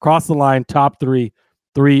crossed the line, top three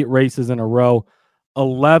races in a row.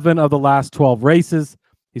 11 of the last 12 races,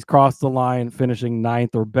 he's crossed the line, finishing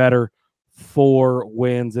 9th or better. 4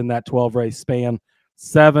 wins in that 12-race span.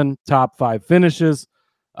 7 top 5 finishes.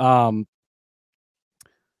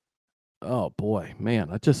 Oh boy,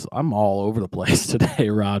 man! I'm all over the place today,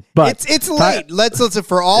 Rod. But it's late. Let's listen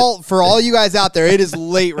for all you guys out there. It is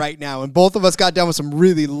late right now, and both of us got done with some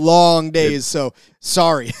really long days. So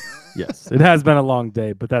sorry. Yes, it has been a long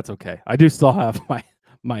day, but that's okay. I do still have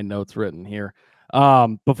my notes written here.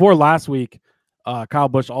 Before last week, Kyle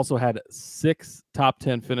Busch also had 6 top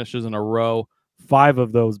 10 finishes in a row. 5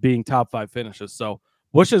 of those being top 5 finishes. So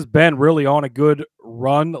Busch has been really on a good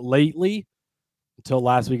run lately. Until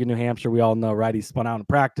last week in New Hampshire, we all know, right? He spun out in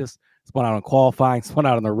practice, spun out in qualifying, spun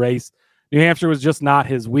out in the race. New Hampshire was just not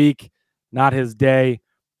his week, not his day.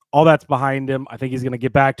 All that's behind him. I think he's going to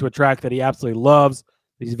get back to a track that he absolutely loves.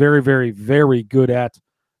 He's very, very, very good at,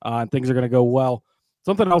 and things are going to go well.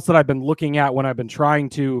 Something else that I've been looking at when I've been trying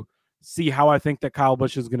to see how I think that Kyle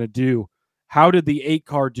Busch is going to do. How did the 8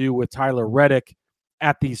 car do with Tyler Reddick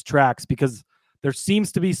at these tracks? Because there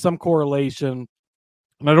seems to be some correlation.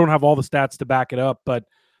 And I don't have all the stats to back it up, but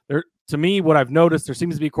to me, what I've noticed, there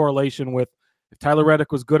seems to be a correlation with if Tyler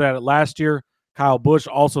Reddick was good at it last year, Kyle Busch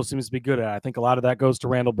also seems to be good at it. I think a lot of that goes to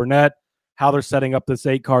Randall Burnett, how they're setting up this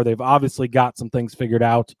 8 car. They've obviously got some things figured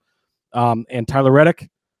out. And Tyler Reddick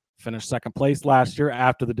finished second place last year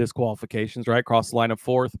after the disqualifications, right? Crossed the line of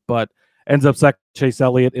 4th, but ends up second. Chase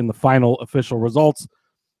Elliott in the final official results.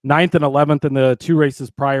 9th and 11th in the 2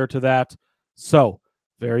 races prior to that. So,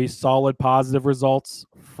 very solid, positive results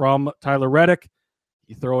from Tyler Reddick.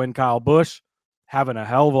 You throw in Kyle Busch, having a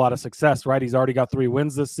hell of a lot of success, right? He's already got 3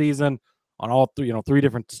 wins this season on all 3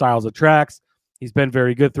 different styles of tracks. He's been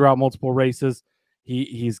very good throughout multiple races.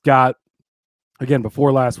 He's got, again,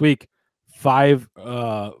 before last week, 5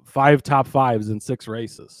 top 5s in 6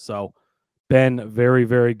 races. So, been very,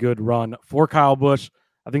 very good run for Kyle Busch.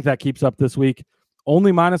 I think that keeps up this week.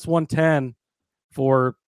 Only minus 110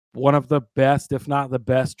 for one of the best, if not the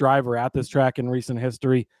best driver at this track in recent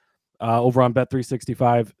history, over on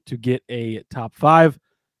Bet365 to get a top 5.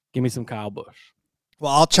 Give me some Kyle Busch.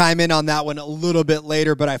 Well, I'll chime in on that one a little bit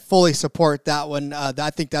later, but I fully support that one. I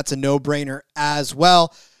think that's a no-brainer as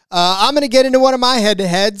well. I'm going to get into one of my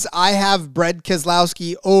head-to-heads. I have Brad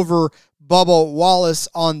Keselowski over Bubba Wallace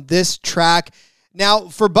on this track. Now,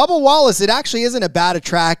 for Bubba Wallace, it actually isn't as bad a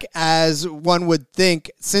track as one would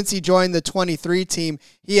think. Since he joined the 23 team,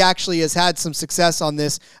 he actually has had some success on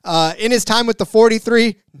this. In his time with the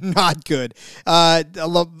 43, not good. A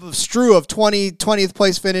strew of 20th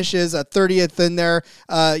place finishes, a 30th in there,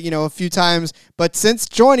 a few times. But since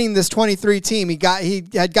joining this 23 team, he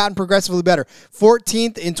had gotten progressively better.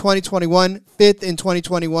 14th in 2021, 5th in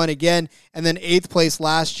 2021 again, and then 8th place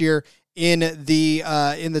last year in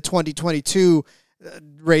the 2022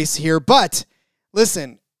 race here. But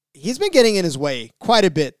listen, he's been getting in his way quite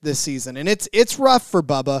a bit this season, and it's rough for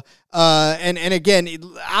Bubba. And again,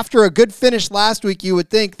 after a good finish last week, you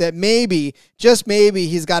would think that maybe, just maybe,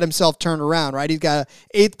 he's got himself turned around, right? He's got an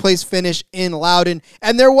 8th place finish in Loudon,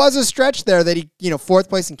 and there was a stretch there that he, 4th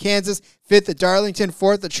place in Kansas, 5th at Darlington,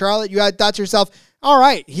 4th at Charlotte. You had thought to yourself, all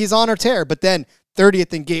right, he's on a tear. But then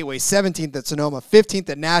 30th in Gateway, 17th at Sonoma, 15th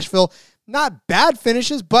at Nashville. Not bad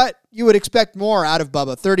finishes, but you would expect more out of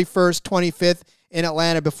Bubba. 31st, 25th in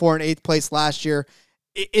Atlanta before an 8th place last year.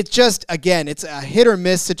 It's just, again, it's a hit or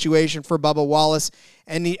miss situation for Bubba Wallace,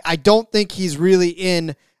 and I don't think he's really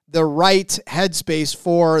in the right headspace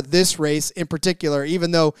for this race in particular,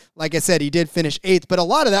 even though, like I said, he did finish 8th, but a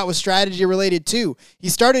lot of that was strategy related too. He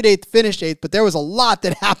started 8th, finished 8th, but there was a lot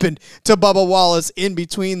that happened to Bubba Wallace in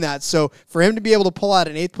between that. So for him to be able to pull out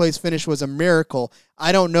an 8th place finish was a miracle.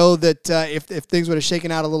 I don't know that if things would have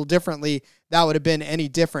shaken out a little differently, that would have been any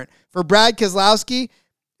different. For Brad Keselowski,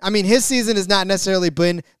 I mean, his season has not necessarily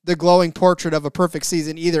been the glowing portrait of a perfect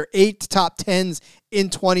season either. 8 top 10s in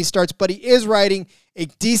 20 starts, but he is riding a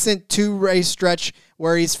decent 2-race stretch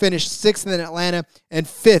where he's finished 6th in Atlanta and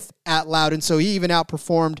 5th at Loudon. So he even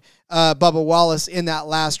outperformed Bubba Wallace in that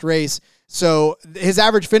last race. So his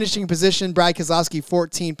average finishing position, Brad Keselowski,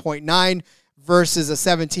 14.9 versus a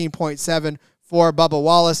 17.7 for Bubba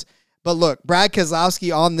Wallace. But look, Brad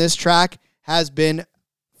Keselowski on this track has been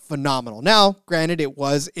phenomenal. Now, granted, it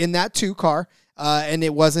was in that 2 car, and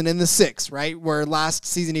it wasn't in the 6, right? Where last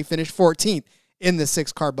season he finished 14th in the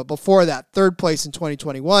 6 car. But before that, 3rd place in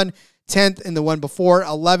 2021, 10th in the one before,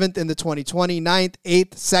 11th in the 2020, 9th,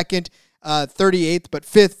 8th, 2nd, 38th, but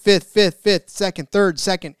 5th, second, third,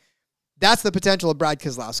 second. That's the potential of Brad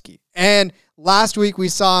Keselowski. And last week we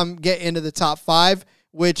saw him get into the top 5,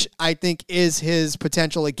 which I think is his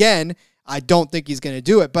potential again. I don't think he's going to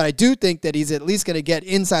do it, but I do think that he's at least going to get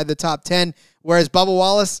inside the top 10, whereas Bubba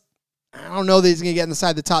Wallace, I don't know that he's going to get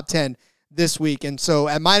inside the top 10 this week. And so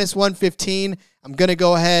at minus 115, I'm going to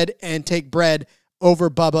go ahead and take Brad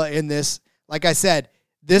over Bubba in this. Like I said,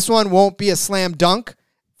 this one won't be a slam dunk,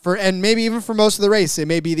 and maybe even for most of the race. It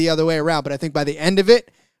may be the other way around, but I think by the end of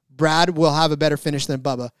it, Brad will have a better finish than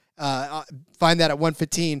Bubba. Find that at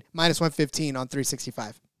 115, minus 115 on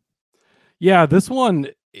 365. Yeah, this one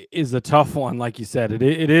is a tough one, like you said.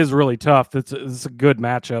 It is really tough. It's a good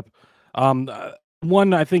matchup.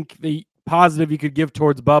 One, I think the positive you could give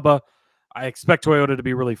towards Bubba, I expect Toyota to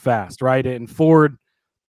be really fast, right? And Ford,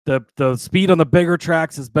 the speed on the bigger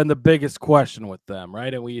tracks has been the biggest question with them,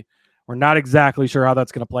 right? And we're not exactly sure how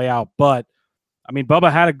that's going to play out. But, I mean,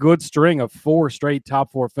 Bubba had a good string of 4 straight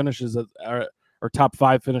top 4 finishes, or top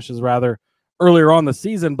 5 finishes, rather, earlier on the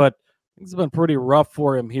season. But things have been pretty rough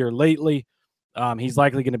for him here lately. He's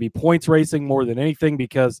likely going to be points racing more than anything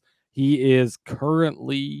because he is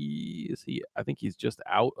currently, I think he's just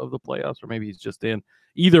out of the playoffs, or maybe he's just in.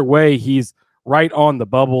 Either way, he's right on the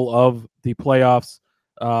bubble of the playoffs.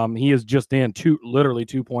 He is just in literally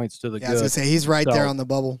 2 points to the good. I was going to say, he's right there on the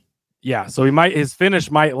bubble. Yeah, so his finish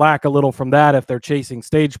might lack a little from that if they're chasing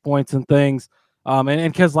stage points and things.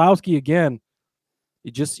 And Keselowski, again,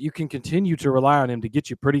 you can continue to rely on him to get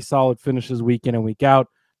you pretty solid finishes week in and week out.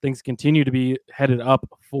 Things continue to be headed up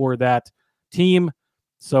for that team.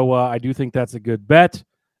 So I do think that's a good bet.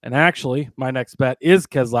 And actually, my next bet is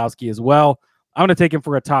Keselowski as well. I'm going to take him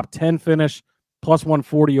for a top 10 finish, plus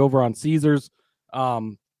 140 over on Caesars.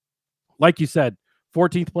 Like you said,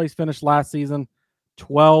 14th place finish last season.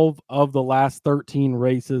 12 of the last 13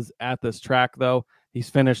 races at this track, though. He's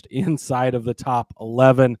finished inside of the top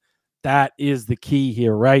 11. That is the key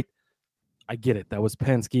here, right? I get it. That was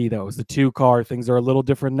Penske. That was the 2 car. Things are a little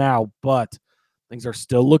different now, but things are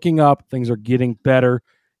still looking up. Things are getting better.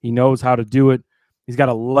 He knows how to do it. He's got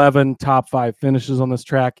 11 top 5 finishes on this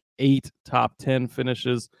track, 8 top 10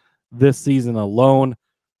 finishes this season alone.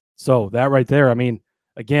 So that right there, I mean,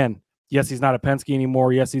 again, yes, he's not a Penske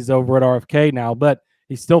anymore. Yes, he's over at RFK now, but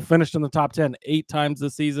he's still finished in the top 10 8 times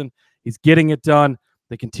this season. He's getting it done.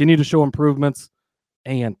 They continue to show improvements,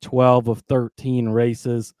 and 12 of 13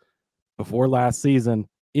 races before last season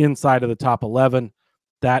inside of the top 11.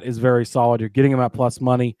 That is very solid. You're getting him at plus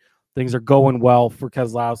money. Things are going well for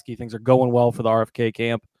Keselowski. Things are going well for the RFK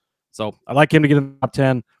camp. So I like him to get in the top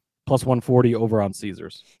 10, plus 140 over on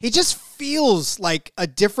Caesars. He just feels like a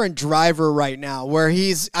different driver right now, where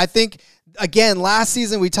I think, again, last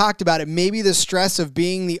season we talked about it, maybe the stress of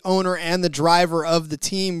being the owner and the driver of the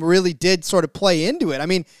team really did sort of play into it. I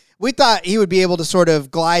mean, we thought he would be able to sort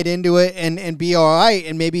of glide into it and be all right,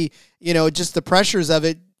 and maybe, just the pressures of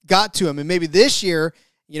it got to him. And maybe this year,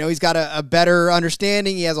 he's got a better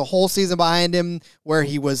understanding. He has a whole season behind him where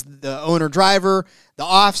he was the owner-driver, the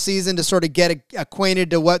off season to sort of get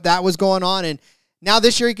acquainted to what that was going on. And now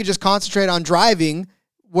this year he could just concentrate on driving,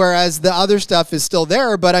 whereas the other stuff is still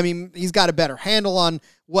there. But, I mean, he's got a better handle on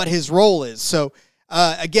what his role is. So,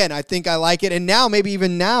 again, I think I like it. And now, maybe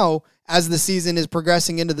even now, as the season is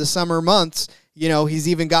progressing into the summer months, he's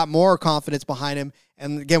even got more confidence behind him.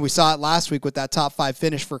 And, again, we saw it last week with that top 5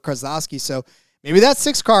 finish for Keselowski. So, maybe that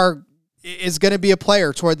 6 car is going to be a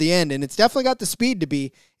player toward the end, and it's definitely got the speed to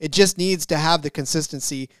be. It just needs to have the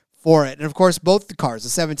consistency for it. And, of course, both the cars, the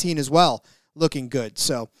 17 as well, looking good.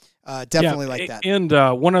 So, definitely like that. And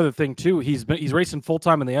one other thing, too, he's racing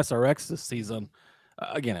full-time in the SRX this season.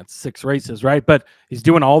 Again, it's 6 races, right? But he's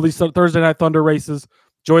doing all these Thursday Night Thunder races.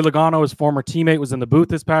 Joey Logano, his former teammate, was in the booth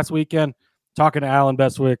this past weekend talking to Alan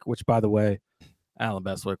Bestwick, which, by the way, Alan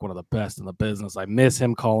Bestwick, one of the best in the business. I miss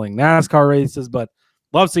him calling NASCAR races, but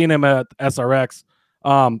love seeing him at SRX.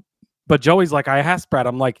 But Joey's like, I asked Brad,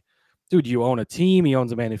 I'm like, dude, you own a team. He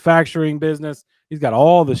owns a manufacturing business. He's got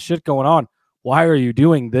all this shit going on. Why are you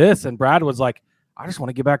doing this? And Brad was like, I just want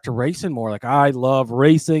to get back to racing more. Like, I love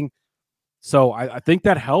racing. So I think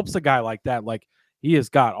that helps a guy like that. Like, he has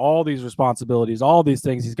got all these responsibilities, all these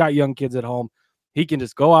things. He's got young kids at home. He can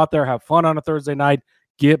just go out there, have fun on a Thursday night,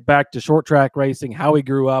 get back to short track racing, how he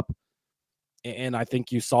grew up. And I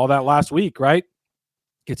think you saw that last week, right?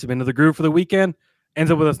 Gets him into the groove for the weekend,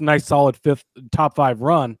 ends up with a nice solid top 5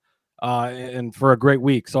 run, and for a great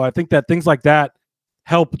week. So I think that things like that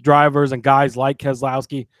help drivers and guys like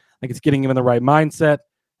Keselowski. I think it's getting him in the right mindset,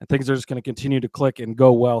 and things are just going to continue to click and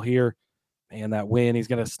go well here. Man, that win, he's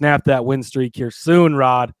going to snap that win streak here soon,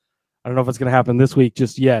 Rod. I don't know if it's going to happen this week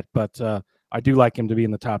just yet, but I do like him to be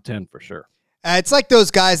in the top 10 for sure. It's like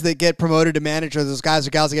those guys that get promoted to manager, those guys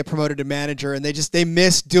or gals that get promoted to manager, and they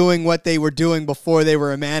miss doing what they were doing before they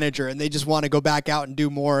were a manager, and they just want to go back out and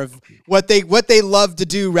do more of what they love to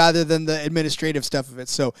do rather than the administrative stuff of it.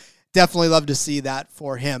 So definitely love to see that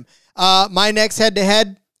for him. My next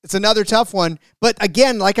head-to-head, it's another tough one. But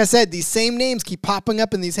again, like I said, these same names keep popping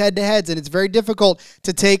up in these head-to-heads, and it's very difficult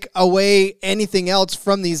to take away anything else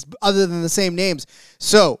from these other than the same names.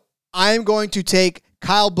 So I'm going to take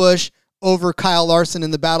Kyle Busch over Kyle Larson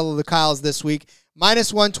in the Battle of the Kyles this week.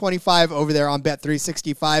 -125 over there on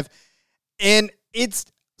Bet365. And it's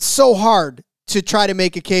so hard to try to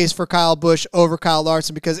make a case for Kyle Busch over Kyle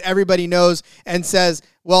Larson because everybody knows and says,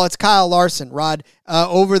 well, it's Kyle Larson, Rod.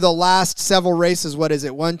 Over the last several races, what is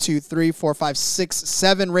it? 1, 2, 3, 4, 5, 6,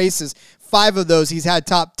 7 races. 5 of those, he's had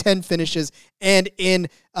top 10 finishes. And in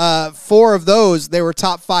 4 of those, they were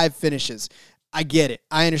top 5 finishes. I get it.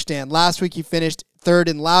 I understand. Last week, he finished 3rd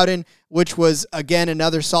in Loudon, which was, again,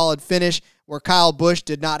 another solid finish where Kyle Busch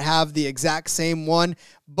did not have the exact same one.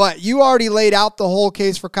 But you already laid out the whole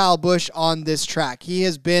case for Kyle Busch on this track. He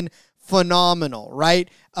has been phenomenal, right?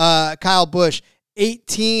 Kyle Busch,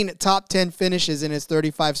 18 top 10 finishes in his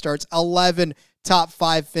 35 starts, 11 top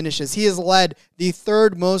 5 finishes. He has led the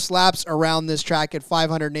 3rd most laps around this track at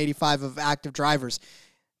 585 of active drivers.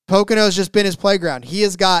 Pocono's just been his playground. He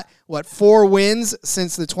has got, 4 wins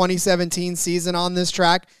since the 2017 season on this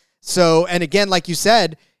track. So, and again, like you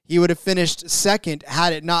said, he would have finished 2nd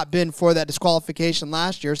had it not been for that disqualification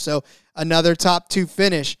last year. So another top 2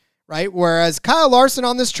 finish, right? Whereas Kyle Larson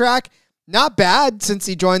on this track, not bad since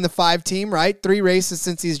he joined the 5 team, right? 3 races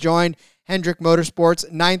since he's joined Hendrick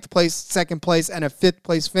Motorsports, 9th place, 2nd place, and a 5th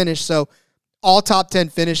place finish. So all top 10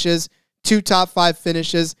 finishes, 2 top 5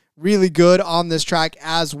 finishes, really good on this track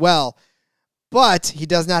as well. But he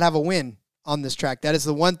does not have a win on this track. That is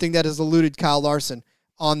the one thing that has eluded Kyle Larson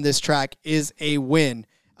on this track is a win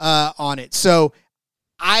on it. So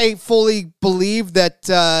I fully believe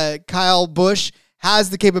that Kyle Busch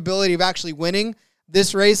has the capability of actually winning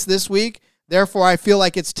this race this week. Therefore, I feel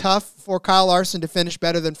like it's tough for Kyle Larson to finish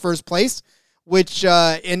better than first place, which,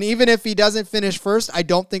 and even if he doesn't finish first, I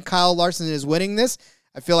don't think Kyle Larson is winning this.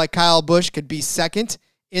 I feel like Kyle Busch could be second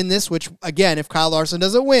in this, which, again, if Kyle Larson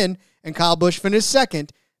doesn't win and Kyle Busch finishes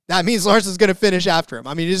second, that means Larson's going to finish after him.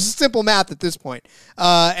 I mean, it's just simple math at this point.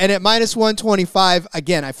 And at -125,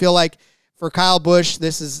 again, I feel like for Kyle Busch,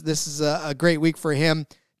 this is a great week for him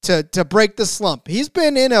to break the slump. He's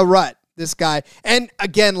been in a rut, this guy. And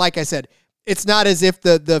again, like I said, it's not as if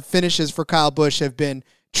the finishes for Kyle Busch have been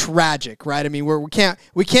tragic, right? I mean,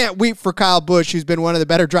 we can't weep for Kyle Busch, who's been one of the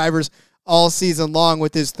better drivers all season long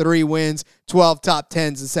with his 3 wins, 12 top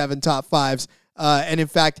 10s, and 7 top 5s. And in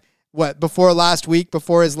fact, before last week,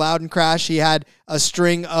 before his Loudon crash, he had a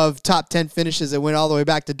string of top 10 finishes that went all the way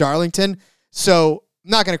back to Darlington. So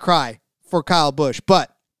I'm not going to cry for Kyle Busch.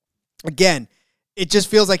 But again, it just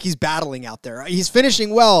feels like he's battling out there. He's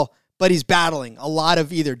finishing well, but he's battling a lot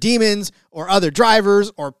of either demons or other drivers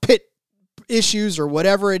or pit issues or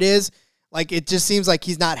whatever it is. Like, it just seems like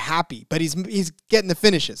he's not happy, but he's getting the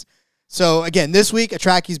finishes. So again, this week, a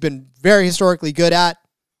track he's been very historically good at.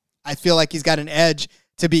 I feel like he's got an edge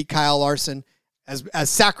to beat Kyle Larson, as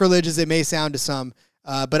sacrilege as it may sound to some.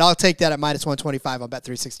 But I'll take that at -125 on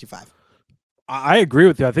Bet365. I agree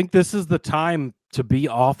with you. I think this is the time to be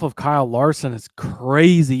off of Kyle Larson. As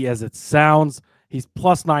crazy as it sounds, he's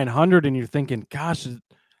 +900, and you're thinking, gosh,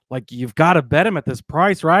 like, you've got to bet him at this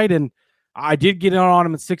price, right? And I did get in on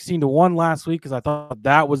him at 16-1 last week because I thought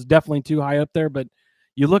that was definitely too high up there. But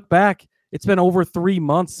you look back, it's been over 3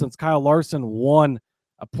 months since Kyle Larson won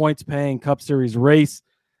a points-paying Cup Series race.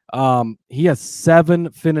 He has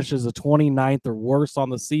 7 finishes of 29th or worse on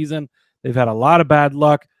the season. They've had a lot of bad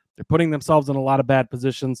luck. They're putting themselves in a lot of bad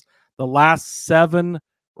positions. The last 7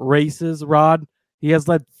 races, Rod, he has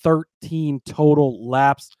led 13 total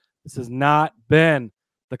laps. This has not been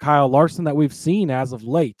the Kyle Larson that we've seen as of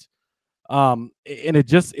late. And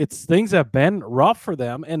it's things have been rough for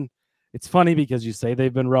them. And it's funny because you say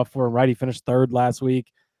they've been rough for him, right? He finished 3rd last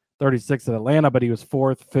week, 36th at Atlanta, but he was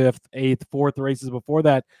 4th, 5th, 8th, 4th races before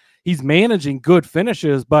that. He's managing good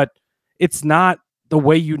finishes, but it's not the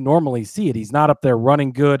way you normally see it. He's not up there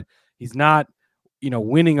running good. He's not,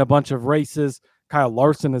 winning a bunch of races. Kyle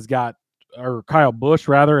Busch has got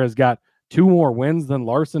 2 more wins than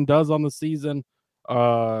Larson does on the season,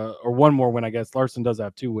 or 1 more win, I guess. Larson does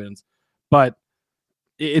have 2 wins, but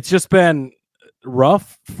it's just been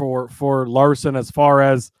rough for Larson as far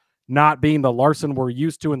as not being the Larson we're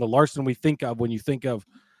used to and the Larson we think of when you think of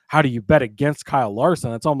how do you bet against Kyle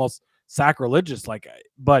Larson. It's almost sacrilegious.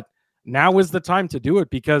 But now is the time to do it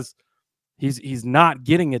because he's not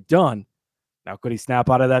getting it done. Now, could he snap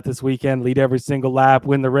out of that this weekend, lead every single lap,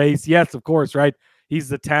 win the race? Yes, of course, right? He's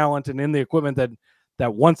the talent and in the equipment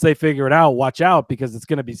that once they figure it out, watch out because it's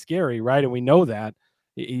going to be scary, right? And we know that.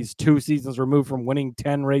 He's 2 seasons removed from winning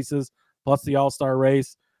 10 races, plus the All-Star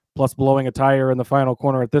race, plus blowing a tire in the final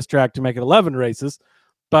corner at this track to make it 11 races.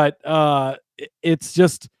 But it's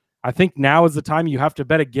just, I think now is the time you have to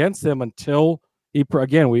bet against him until he,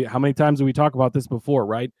 again, how many times do we talk about this before,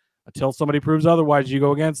 right? Until somebody proves otherwise, you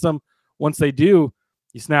go against them. Once they do,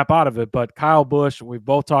 you snap out of it. But Kyle Busch, we've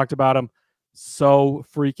both talked about him, so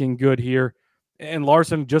freaking good here. And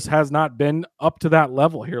Larson just has not been up to that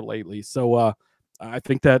level here lately. So I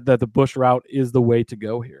think that the Busch route is the way to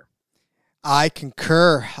go here. I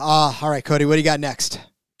concur. All right, Cody, what do you got next?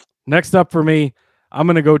 Next up for me, I'm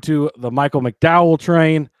going to go to the Michael McDowell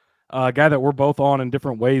train, a guy that we're both on in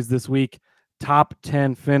different ways this week. Top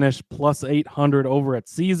 10 finish, plus 800 over at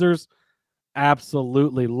Caesars.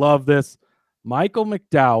 Absolutely love this. Michael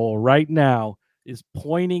McDowell right now is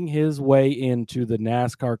pointing his way into the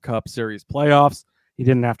NASCAR Cup Series playoffs. He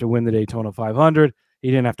didn't have to win the Daytona 500. He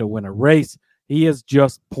didn't have to win a race. He is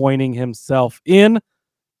just pointing himself in.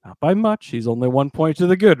 Not by much. He's only 1 point to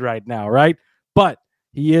the good right now, right? But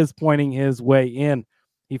he is pointing his way in.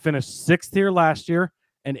 He finished 6th here last year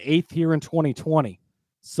and 8th here in 2020.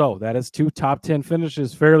 So that is 2 top 10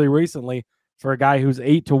 finishes fairly recently for a guy who's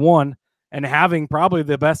 8-1 and having probably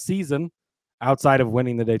the best season outside of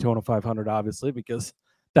winning the Daytona 500, obviously, because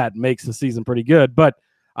that makes the season pretty good. But,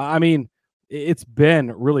 I mean, it's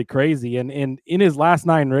been really crazy. And in his last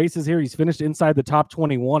 9 races here, he's finished inside the top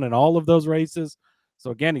 21 in all of those races.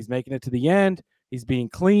 So, again, he's making it to the end. He's being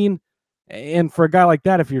clean. And for a guy like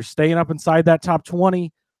that, if you're staying up inside that top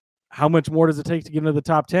 20, how much more does it take to get into the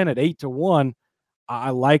top 10 at 8-1?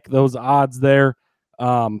 I like those odds there.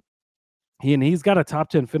 He's got a top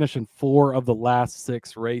 10 finish in 4 of the last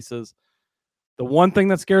 6 races. The one thing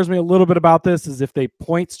that scares me a little bit about this is if they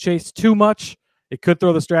points chase too much, it could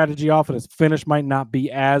throw the strategy off and his finish might not be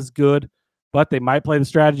as good, but they might play the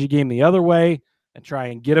strategy game the other way and try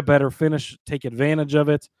and get a better finish, take advantage of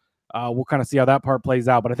it. We'll kind of see how that part plays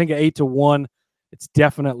out. But I think at 8-1, it's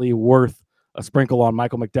definitely worth a sprinkle on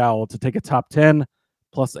Michael McDowell to take a top 10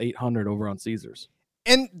 plus 800 over on Caesars.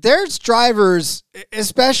 And there's drivers,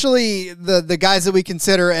 especially the guys that we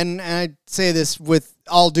consider, and I say this with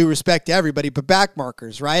all due respect to everybody, but back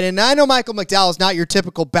markers, right? And I know Michael McDowell is not your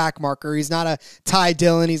typical back marker. He's not a Ty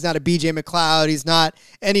Dillon. He's not a BJ McLeod. He's not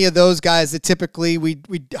any of those guys that typically we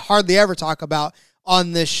hardly ever talk about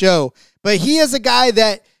on this show. But he is a guy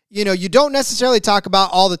that, you know, you don't necessarily talk about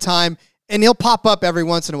all the time, and he'll pop up every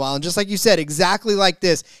once in a while. And just like you said, exactly like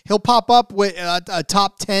this, he'll pop up with a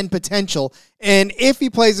top 10 potential. And if he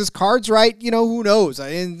plays his cards right, you know, who knows?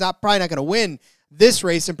 I mean, probably not going to win this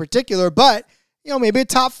race in particular, but, you know, maybe a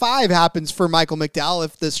top 5 happens for Michael McDowell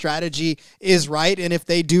if the strategy is right and if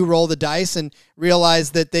they do roll the dice and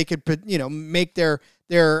realize that they could, you know, make their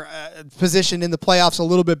position in the playoffs a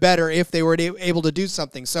little bit better if they were able to do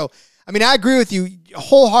something. So, I mean, I agree with you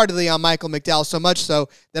wholeheartedly on Michael McDowell, so much so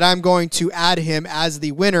that I'm going to add him as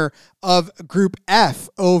the winner of Group F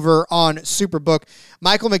over on Superbook.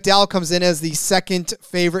 Michael McDowell comes in as the second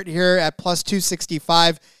favorite here at plus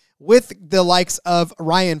 265 with the likes of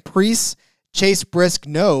Ryan Preece, Chase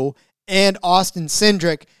Briscoe, and Austin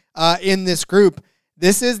Cindric in this group.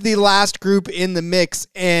 This is the last group in the mix,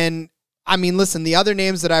 and I mean, listen, the other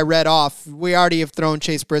names that I read off, we already have thrown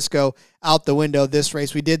Chase Briscoe out the window this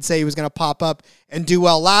race. We did say he was going to pop up and do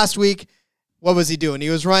well last week. What was he doing?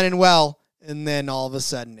 He was running well, and then all of a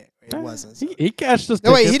sudden it wasn't. So. He cashed his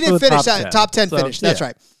No, wait, he didn't finish that top 10 so, finish. That's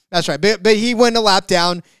right. That's right. But he went a lap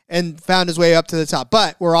down and found his way up to the top.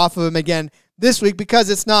 But we're off of him again this week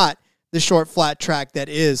because it's not the short, flat track that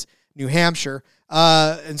is New Hampshire.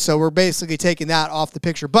 And so we're basically taking that off the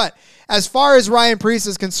picture. But as far as Ryan Preece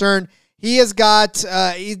is concerned, he has got,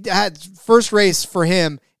 he had first race for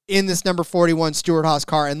him in this number 41 Stewart-Haas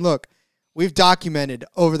car. And look, we've documented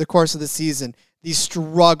over the course of the season the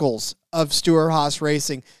struggles of Stewart-Haas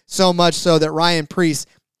racing, so much so that Ryan Preece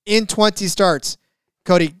in 20 starts.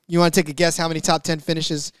 Cody, you want to take a guess how many top 10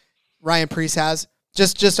 finishes Ryan Preece has?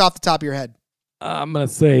 Just off the top of your head. I'm going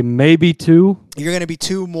to say maybe 2. You're going to be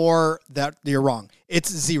 2 more that you're wrong.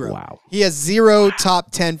 It's 0. Wow. He has 0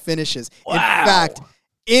 top 10 finishes. Wow. In fact,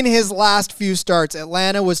 in his last few starts,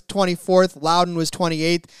 Atlanta was 24th, Loudon was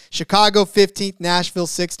 28th, Chicago 15th, Nashville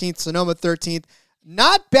 16th, Sonoma 13th.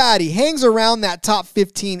 Not bad. He hangs around that top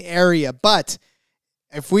 15 area, but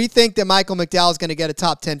if we think that Michael McDowell is going to get a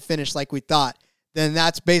top 10 finish like we thought, then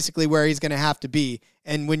that's basically where he's going to have to be.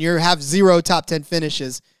 And when you have 0 top 10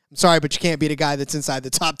 finishes, I'm sorry, but you can't beat a guy that's inside the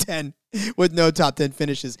top 10 with no top 10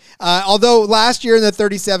 finishes. Although last year in the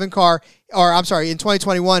 37 car, in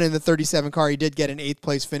 2021 in the 37 car, he did get an 8th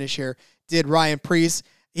place finish here, did Ryan Preece.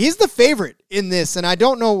 He's the favorite in this, and I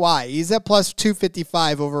don't know why. He's at plus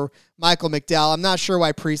 255 over Michael McDowell. I'm not sure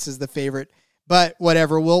why Preece is the favorite, but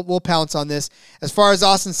whatever. We'll pounce on this. As far as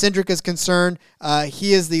Austin Cindric is concerned,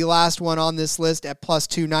 he is the last one on this list at plus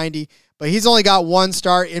 290. But he's only got one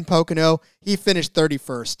start in Pocono. He finished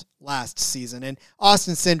 31st last season. And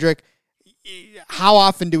Austin Cindric, how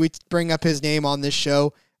often do we bring up his name on this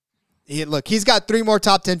show? He's got 3 more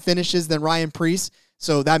top 10 finishes than Ryan Preece.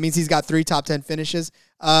 So that means he's got 3 top 10 finishes.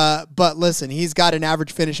 But listen, he's got an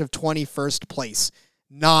average finish of 21st place.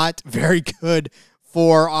 Not very good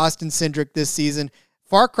for Austin Cindric this season.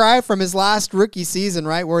 Far cry from his last rookie season,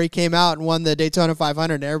 right, where he came out and won the Daytona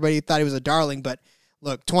 500 and everybody thought he was a darling. But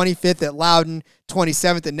look, 25th at Loudon,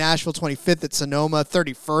 27th at Nashville, 25th at Sonoma,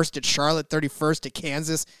 31st at Charlotte, 31st at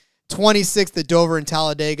Kansas, 26th at Dover and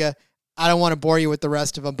Talladega. I don't want to bore you with the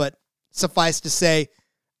rest of them, but suffice to say,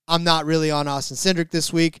 I'm not really on Austin Cindric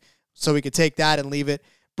this week, so we could take that and leave it.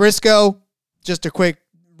 Briscoe, just a quick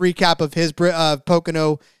recap of his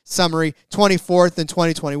Pocono summary, 24th in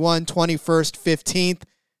 2021, 21st, 15th.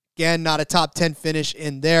 Again, not a top 10 finish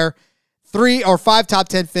in there. 3 or 5 top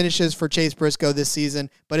 10 finishes for Chase Briscoe this season,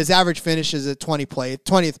 but his average finish is at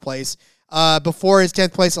 20th place. Before his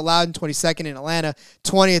 10th place at Loudon, 22nd in Atlanta,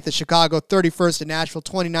 20th at Chicago, 31st at Nashville,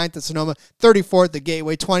 29th at Sonoma, 34th at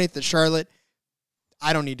Gateway, 20th at Charlotte.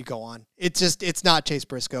 I don't need to go on. It's not Chase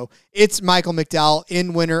Briscoe. It's Michael McDowell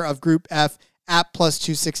in winner of Group F at plus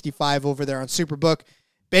 265 over there on Superbook.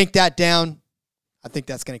 Bank that down. I think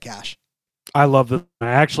that's going to cash. I love this. I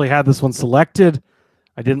actually had this one selected.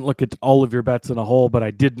 I didn't look at all of your bets in a whole, but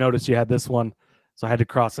I did notice you had this one, so I had to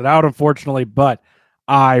cross it out, unfortunately. But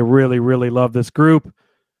I really, really love this group.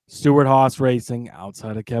 Stewart-Haas Racing,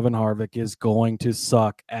 outside of Kevin Harvick, is going to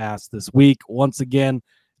suck ass this week. Once again,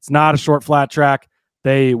 it's not a short, flat track.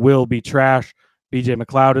 They will be trash. BJ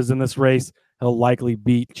McLeod is in this race. He'll likely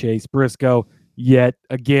beat Chase Briscoe yet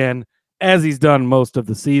again, as he's done most of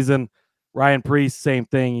the season. Ryan Preece, same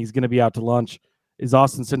thing. He's going to be out to lunch. Is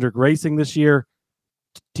Austin Cindric racing this year?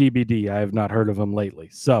 TBD. I have not heard of him lately.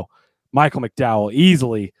 So Michael McDowell,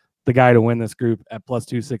 easily the guy to win this group at plus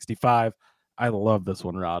 265. I love this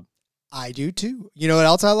one, Rod. I do too. You know what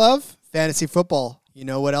else I love? Fantasy football. You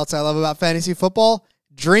know what else I love about fantasy football?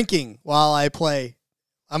 Drinking while I play.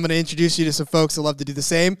 I'm going to introduce you to some folks that love to do the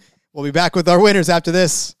same. We'll be back with our winners after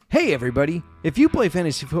this. Hey everybody, if you play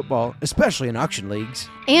fantasy football, especially in auction leagues,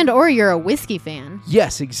 or you're a whiskey fan.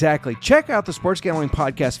 Yes, exactly. Check out the Sports Gambling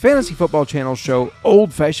Podcast Fantasy Football Channel show,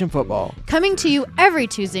 Old Fashioned Football. Coming to you every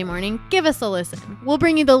Tuesday morning, give us a listen. We'll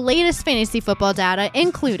bring you the latest fantasy football data,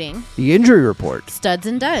 including the injury report, studs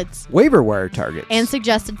and duds, waiver wire targets, and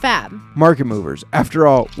suggested fab. Market movers. After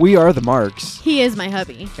all, we are the Marks. He is my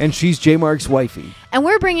hubby. And she's J Mark's wifey. And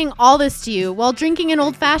we're bringing all this to you while drinking an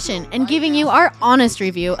old fashioned and giving you our honest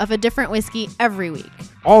review of a different whiskey every week.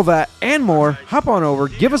 All that and more, hop on over,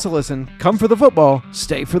 give us a listen, come for the football,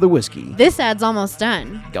 stay for the whiskey. This ad's almost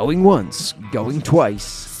done. Going once, going twice.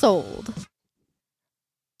 Sold.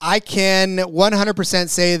 I can 100%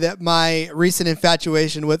 say that my recent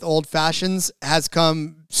infatuation with old fashions has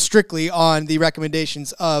come strictly on the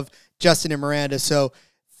recommendations of Justin and Miranda. So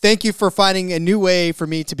thank you for finding a new way for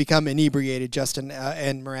me to become inebriated, Justin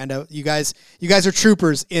and Miranda. You guys are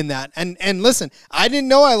troopers in that. And listen, I didn't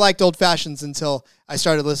know I liked old fashions until I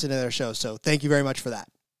started listening to their show. So thank you very much for that.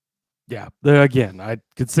 Yeah, again, I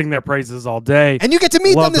could sing their praises all day. And you get to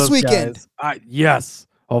meet them this weekend. Yes,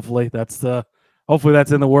 hopefully that's in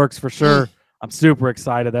the works for sure. I'm super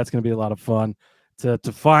excited. That's going to be a lot of fun to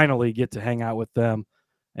finally get to hang out with them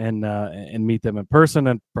and meet them in person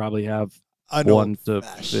and probably have 1 to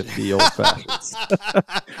 50 old fashions.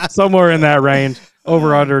 Somewhere in that range.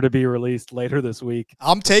 Over under to be released later this week.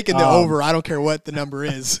 I'm taking the over. I don't care what the number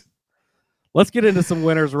is. Let's get into some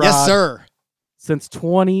winners, Rod. Yes, sir. Since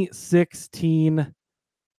 2016,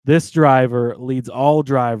 this driver leads all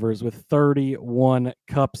drivers with 31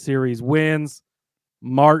 Cup Series wins.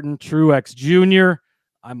 Martin Truex Jr.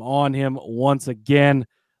 I'm on him once again.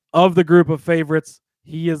 Of the group of favorites,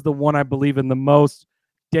 he is the one I believe in the most.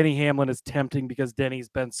 Denny Hamlin is tempting because Denny's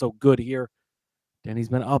been so good here. Denny's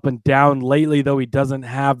been up and down lately, though he doesn't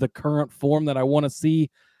have the current form that I want to see.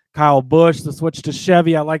 Kyle Busch, the switch to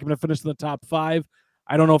Chevy, I like him to finish in the top 5.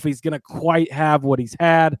 I don't know if he's going to quite have what he's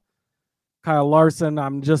had. Kyle Larson,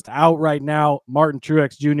 I'm just out right now. Martin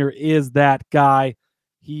Truex Jr. is that guy.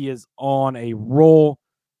 He is on a roll.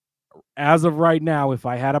 As of right now, if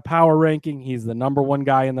I had a power ranking, he's the number 1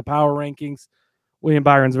 guy in the power rankings. William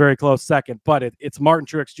Byron's very close second, but it's Martin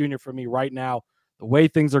Truex Jr. for me right now. The way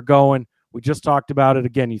things are going, we just talked about it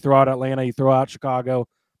again. You throw out Atlanta, you throw out Chicago.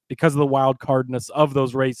 Because of the wild cardness of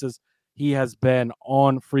those races, he has been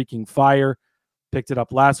on freaking fire. Picked it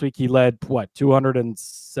up last week. He led,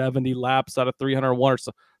 270 laps out of 301 or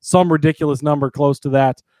so, some ridiculous number close to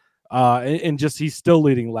that. And just he's still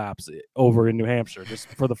leading laps over in New Hampshire just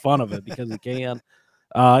for the fun of it because he can.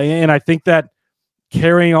 And I think that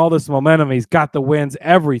carrying all this momentum, he's got the wins.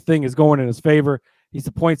 Everything is going in his favor. He's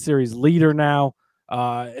the point series leader now,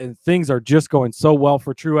 and things are just going so well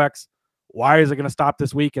for Truex. Why is it going to stop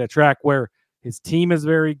this week at a track where his team is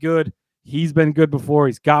very good? He's been good before.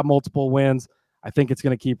 He's got multiple wins. I think it's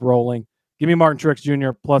going to keep rolling. Give me Martin Truex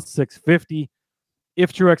Jr. plus 650.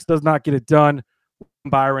 If Truex does not get it done,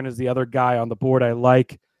 Byron is the other guy on the board I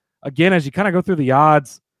like. Again, as you kind of go through the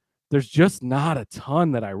odds, there's just not a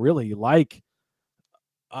ton that I really like.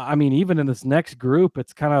 I mean, even in this next group,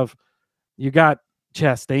 it's kind of, you got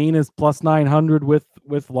Chastain is plus 900 with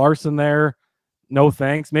Larson there. No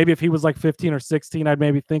thanks. Maybe if he was like 15 or 16, I'd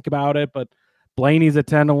maybe think about it, but Blaney's at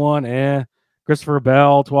 10-1. Christopher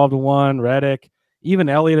Bell, 12-1. Reddick, even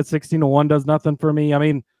Elliott at 16-1 does nothing for me. I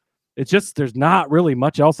mean, it's just, there's not really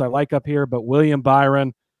much else I like up here, but William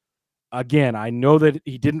Byron, again, I know that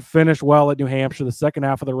he didn't finish well at New Hampshire. The second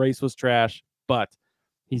half of the race was trash, but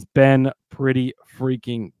he's been pretty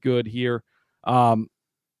freaking good here.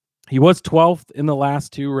 He was 12th in the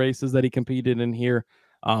last two races that he competed in here,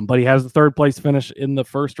 but he has the third place finish in the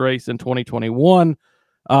first race in 2021.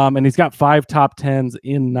 And he's got 5 top 10s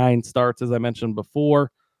in 9 starts, as I mentioned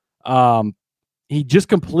before. He just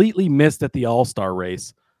completely missed at the All-Star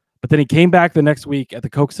race, but then he came back the next week at the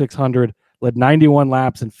Coke 600, led 91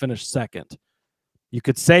 laps, and finished second. You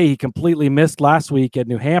could say he completely missed last week at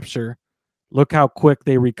New Hampshire. Look how quick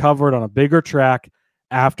they recovered on a bigger track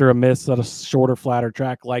after a miss at a shorter, flatter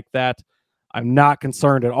track like that. I'm not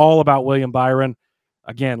concerned at all about William Byron.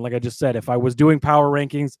 Again, like I just said, if I was doing power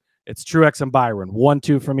rankings, it's Truex and Byron.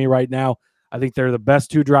 1-2 for me right now. I think they're the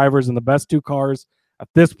best 2 drivers and the best 2 cars at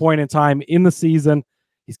this point in time in the season.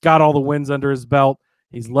 He's got all the wins under his belt.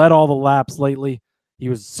 He's led all the laps lately. He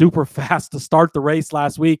was super fast to start the race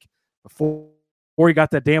last week before he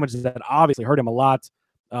got that damage that obviously hurt him a lot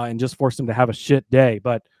and just forced him to have a shit day.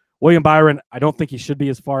 But William Byron, I don't think he should be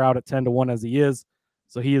as far out at 10-1 as he is.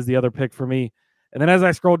 So he is the other pick for me. And then as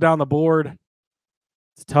I scroll down the board,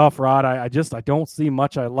 it's tough, Rod. I don't see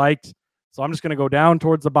much I liked. So I'm just going to go down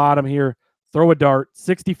towards the bottom here, throw a dart,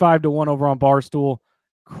 65-1 over on Barstool.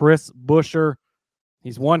 Chris Buescher.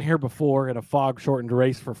 He's won here before in a fog-shortened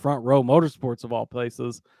race for Front Row Motorsports of all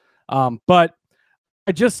places. But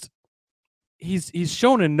he's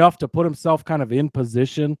shown enough to put himself kind of in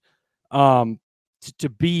position to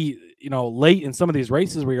be, late in some of these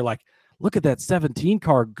races where you're like, look at that 17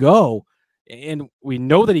 car go. And we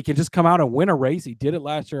know that he can just come out and win a race. He did it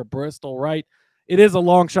last year at Bristol, right? It is a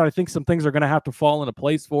long shot. I think some things are going to have to fall into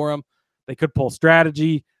place for him. They could pull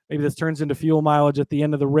strategy. Maybe this turns into fuel mileage at the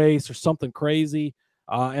end of the race or something crazy.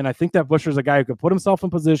 And I think that Buescher's a guy who could put himself in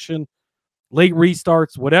position, late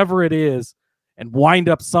restarts, whatever it is, and wind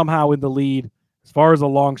up somehow in the lead. As far as a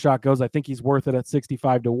long shot goes, I think he's worth it at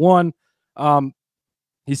 65-1.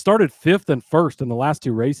 He started 5th and 1st in the last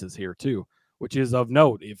 2 races here too, which is of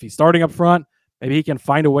note. If he's starting up front, maybe he can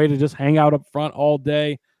find a way to just hang out up front all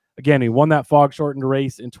day. Again, he won that fog-shortened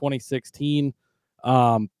race in 2016.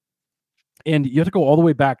 And you have to go all the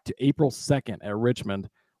way back to April 2nd at Richmond.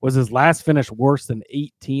 Was his last finish worse than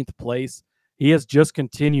 18th place? He has just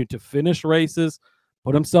continued to finish races,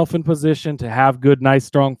 put himself in position to have good, nice,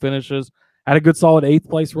 strong finishes. Had a good, solid 8th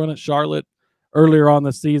place run at Charlotte earlier on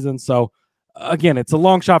the season. So, again, it's a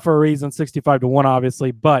long shot for a reason, 65-1,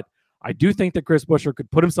 obviously. But I do think that Chris Buescher could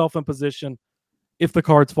put himself in position. If the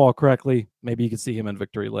cards fall correctly, maybe you can see him in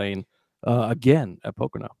victory lane again at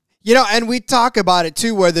Pocono. And we talk about it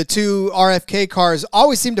too, where the 2 RFK cars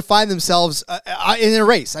always seem to find themselves in a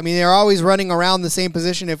race. I mean, they're always running around the same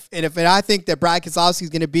position. If I think that Brad Keselowski is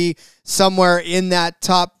going to be somewhere in that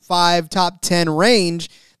top 5, top 10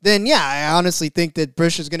 range, then yeah, I honestly think that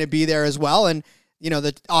Buescher is going to be there as well. And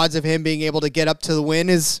the odds of him being able to get up to the win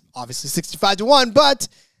is obviously 65-1, but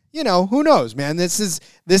who knows, man? This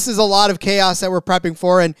is a lot of chaos that we're prepping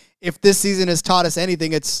for. And if this season has taught us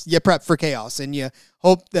anything, it's you prep for chaos and you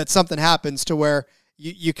hope that something happens to where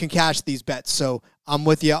you can cash these bets. So I'm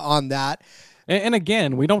with you on that. And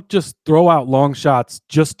again, we don't just throw out long shots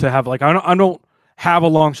just to have, like, I don't have a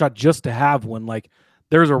long shot just to have one. Like,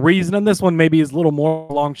 there's a reason, and this one maybe is a little more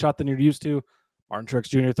long shot than you're used to. Martin Truex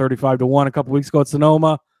Jr. 35-1 a couple weeks ago at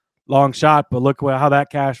Sonoma. Long shot, but look how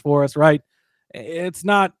that cashed for us, right? it's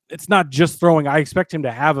not just throwing. I expect him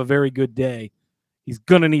to have a very good day. He's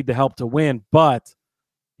going to need the help to win, but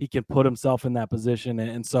he can put himself in that position.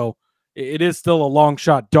 And so it is still a long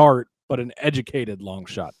shot dart, but an educated long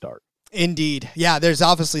shot dart. Indeed. Yeah, there's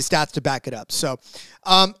obviously stats to back it up. So,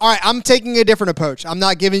 all right, I'm taking a different approach. I'm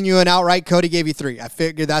not giving you an outright. Cody gave you 3. I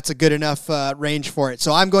figured that's a good enough range for it.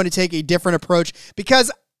 So I'm going to take a different approach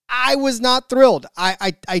because I was not thrilled.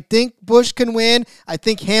 I think Busch can win. I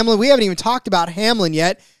think Hamlin, we haven't even talked about Hamlin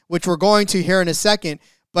yet, which we're going to here in a second.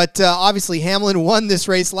 But obviously Hamlin won this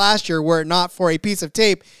race last year were it not for a piece of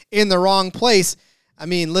tape in the wrong place. I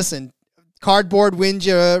mean, listen, cardboard wins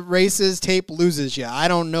you races, tape loses you. I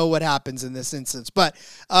don't know what happens in this instance. But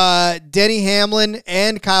Denny Hamlin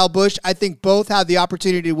and Kyle Busch, I think both have the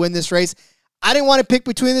opportunity to win this race. I didn't want to pick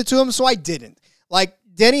between the two of them, so I didn't. Like,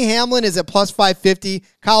 Denny Hamlin is at plus 550.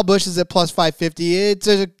 Kyle Busch is at plus 550. It's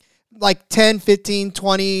a 10, 15,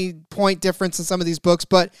 20 point difference in some of these books,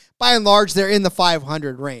 but by and large, they're in the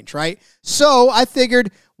 500 range, right? So I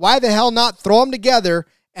figured, why the hell not throw them together,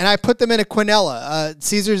 and I put them in a quinella.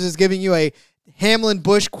 Caesars is giving you a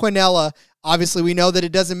Hamlin-Busch quinella. Obviously, we know that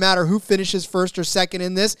it doesn't matter who finishes first or second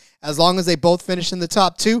in this. As long as they both finish in the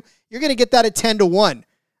top 2, you're going to get that at 10-1.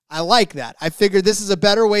 I like that. I figured this is a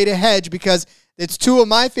better way to hedge because it's 2 of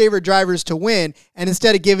my favorite drivers to win, and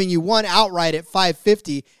instead of giving you one outright at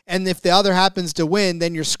 550, and if the other happens to win,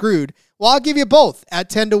 then you're screwed. Well, I'll give you both at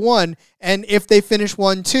 10-1, and if they finish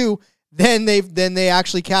 1-2, then they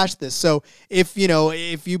actually cash this. So if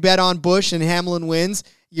you bet on Busch and Hamlin wins,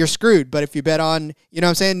 you're screwed. But if you bet on, what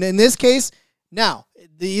I'm saying, in this case, now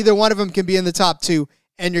either one of them can be in the top 2,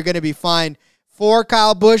 and you're going to be fine. For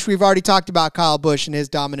Kyle Busch, we've already talked about Kyle Busch and his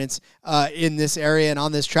dominance in this area and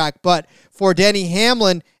on this track. But for Denny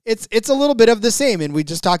Hamlin, it's a little bit of the same. And we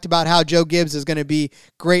just talked about how Joe Gibbs is going to be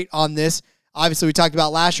great on this. Obviously, we talked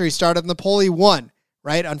about last year. He started on the pole. He won,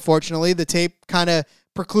 right? Unfortunately, the tape kind of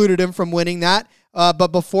precluded him from winning that. But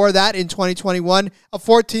before that, in 2021, a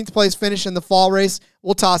 14th place finish in the fall race.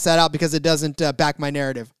 We'll toss that out because it doesn't back my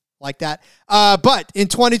narrative like that. But in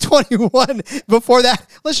 2021, before that,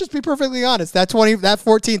 let's just be perfectly honest. That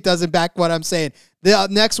 14th doesn't back what I'm saying. The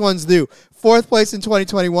next ones do. 4th place in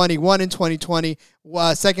 2021. He won in 2020.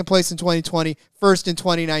 2nd place in 2020. 1st in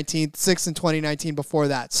 2019. 6th in 2019 before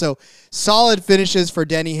that. So solid finishes for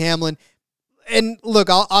Denny Hamlin. And look,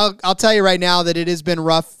 I'll tell you right now that it has been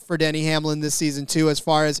rough for Denny Hamlin this season too, as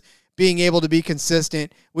far as being able to be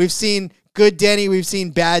consistent. We've seen good Denny. We've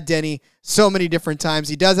seen bad Denny so many different times.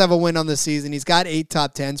 He does have a win on the season. He's got 8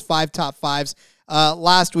 top 10s, 5 top 5s.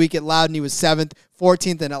 Last week at Loudon, he was 7th,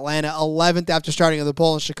 14th in Atlanta, 11th after starting on the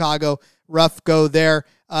pole in Chicago. Rough go there.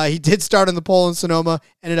 He did start on the pole in Sonoma,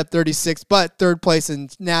 ended up 36th, but 3rd place in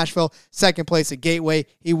Nashville, 2nd place at Gateway.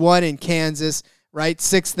 He won in Kansas, right?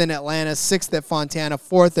 6th in Atlanta, 6th at Fontana,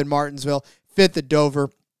 4th at Martinsville, 5th at Dover.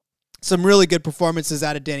 Some really good performances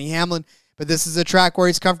out of Denny Hamlin. But this is a track where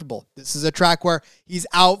he's comfortable. This is a track where he's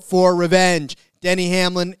out for revenge. Denny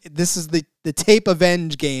Hamlin, this is the tape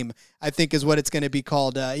avenge game, I think is what it's going to be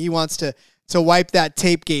called. He wants to wipe that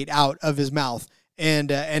tape gate out of his mouth and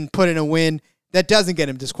put in a win that doesn't get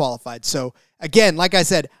him disqualified. So, again, like I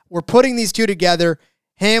said, we're putting these two together,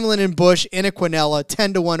 Hamlin and Busch in a quinella,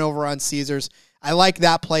 10-1 over on Caesars. I like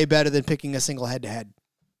that play better than picking a single head-to-head.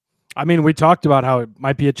 I mean, we talked about how it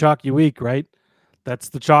might be a chalky week, right? That's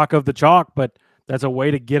the chalk of the chalk, but that's a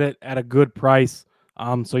way to get it at a good price.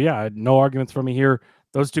 So, yeah, no arguments for me here.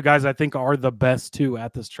 Those two guys, I think, are the best two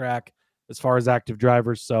at this track as far as active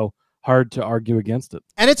drivers, so hard to argue against it.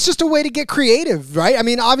 And it's just a way to get creative, right? I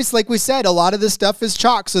mean, obviously, like we said, a lot of this stuff is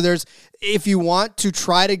chalk. So if you want to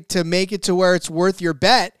try to make it to where it's worth your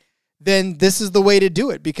bet, then this is the way to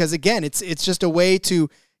do it. Because, again, it's just a way to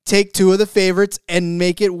take two of the favorites and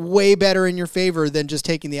make it way better in your favor than just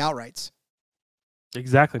taking the outrights.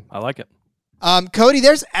 Exactly. I like it. Cody,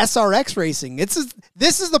 there's SRX racing. This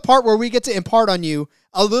is the part where we get to impart on you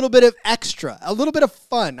a little bit of extra, a little bit of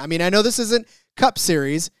fun. I mean, I know this isn't Cup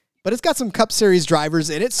Series, but it's got some Cup Series drivers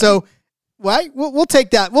in it. So, we'll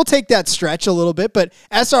take that. We'll take that stretch a little bit. But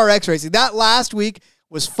SRX racing, that last week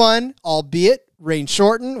was fun, albeit rain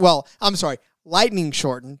shortened. Well, I'm sorry, lightning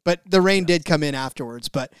shortened, but the rain did come in afterwards.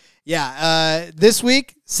 But yeah, this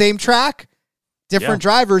week, same track, different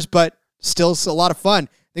drivers, but still a lot of fun.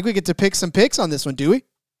 I think we get to pick some picks on this one, do we?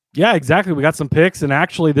 Yeah, exactly. We got some picks, and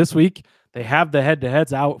actually this week they have the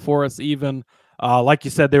head-to-heads out for us even. Like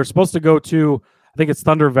you said, they were supposed to go to, I think it's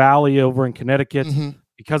Thunder Valley over in Connecticut.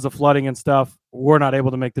 Because of flooding and stuff. We're not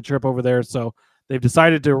able to make the trip over there, so they've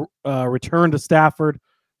decided to return to Stafford.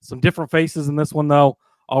 Some different faces in this one, though.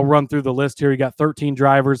 I'll run through the list here. You got 13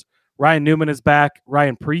 drivers. Ryan Newman is back.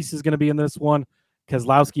 Ryan Preece is going to be in this one.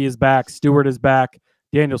 Keselowski is back. Stewart is back.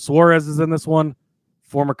 Daniel Suarez is in this one.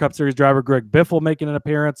 Former Cup Series driver Greg Biffle making an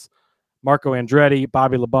appearance. Marco Andretti,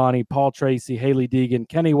 Bobby Labonte, Paul Tracy, Haley Deegan,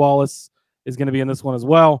 Kenny Wallace is going to be in this one as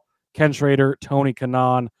well. Ken Schrader, Tony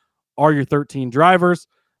Kanaan are your 13 drivers.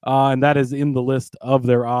 And that is in the list of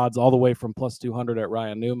their odds, all the way from plus 200 at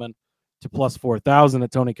Ryan Newman to plus 4,000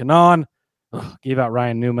 at Tony Kanaan. Gave out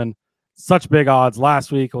Ryan Newman such big odds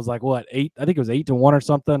last week. It was like, what, 8? I think it was 8-1 or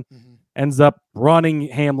something. Ends up running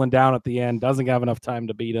Hamlin down at the end. Doesn't have enough time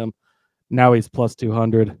to beat him. Now he's plus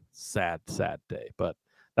 200. Sad day, but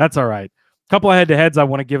that's all right. A couple of head-to-heads I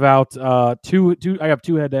want to give out. Two. I have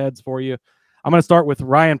 2 head-to-heads for you. I'm going to start with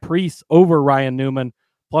Ryan Preece over Ryan Newman,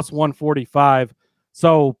 plus 145.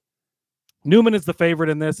 So Newman is the favorite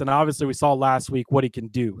in this, and obviously we saw last week what he can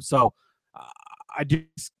do. So I do,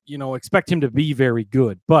 expect him to be very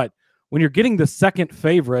good. But when you're getting the second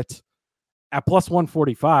favorite at plus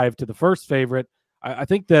 145 to the first favorite, I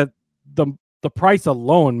think that the price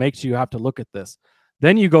alone makes you have to look at this.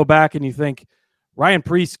 Then you go back and you think Ryan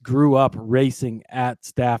Preece grew up racing at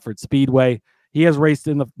Stafford Speedway. He has raced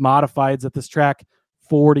in the modifieds at this track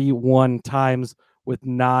 41 times with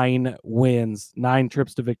 9 wins, 9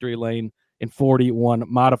 trips to victory lane in 41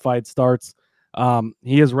 modified starts.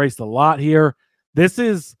 He has raced a lot here.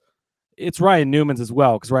 It's Ryan Newman's as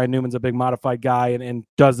well, because Ryan Newman's a big modified guy and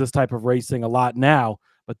does this type of racing a lot now.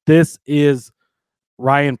 But this is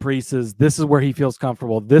Ryan Preece's. This is where he feels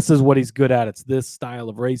comfortable. This is what he's good at. It's this style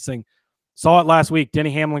of racing. Saw it last week.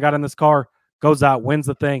 Denny Hamlin got in this car, goes out, wins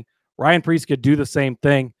the thing. Ryan Preece could do the same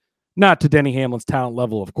thing. Not to Denny Hamlin's talent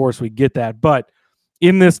level, of course, we get that. But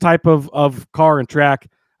in this type of car and track,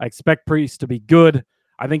 I expect Preece to be good.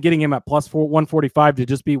 I think getting him at plus 145 to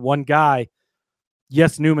just be one guy,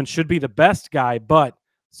 yes, Newman should be the best guy, but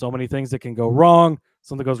so many things that can go wrong.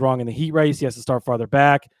 Something goes wrong in the heat race. He has to start farther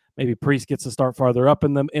back. Maybe Preece gets to start farther up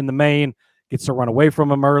in the main, gets to run away from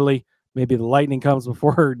him early. Maybe the lightning comes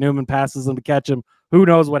before Newman passes him to catch him. Who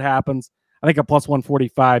knows what happens? I think at plus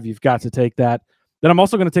 145, you've got to take that. Then I'm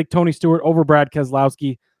also going to take Tony Stewart over Brad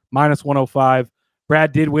Keselowski, minus 105.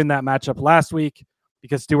 Brad did win that matchup last week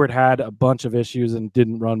because Stewart had a bunch of issues and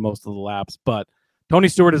didn't run most of the laps. But Tony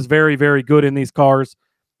Stewart is very, very good in these cars.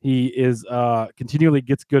 He is continually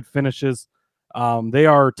gets good finishes. They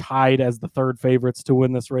are tied as the third favorites to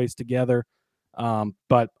win this race together.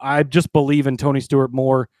 But I just believe in Tony Stewart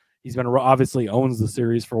more. He's been obviously owns the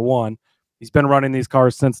series for one. He's been running these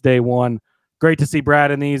cars since day one. Great to see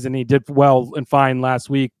Brad in these, and he did well and fine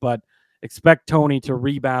last week, but expect Tony to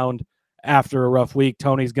rebound after a rough week.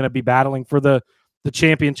 Tony's going to be battling for the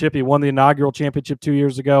championship. He won the inaugural championship 2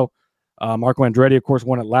 years ago. Marco Andretti, of course,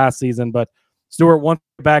 won it last season, but Stewart wants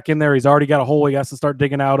to get back in there. He's already got a hole he has to start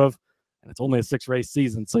digging out of, and it's only a 6-race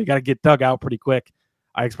season, so you got to get dug out pretty quick.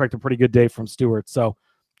 I expect a pretty good day from Stewart. So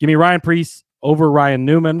give me Ryan Preece over Ryan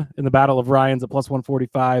Newman in the battle of Ryans at plus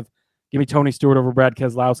 145. Give me Tony Stewart over Brad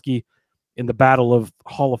Keselowski in the battle of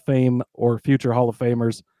Hall of Fame or future Hall of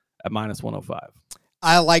Famers at minus 105.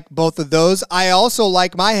 I like both of those. I also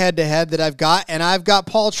like my head-to-head that I've got, and I've got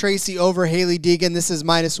Paul Tracy over Haley Deegan. This is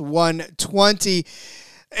minus 120.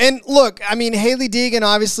 And look, I mean, Haley Deegan,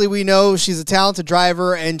 obviously we know she's a talented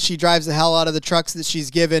driver and she drives the hell out of the trucks that she's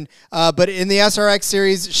given. But in the SRX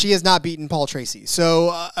series, she has not beaten Paul Tracy.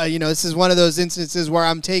 So, this is one of those instances where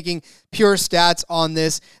I'm taking pure stats on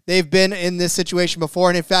this. They've been in this situation before.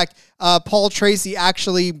 And in fact, Paul Tracy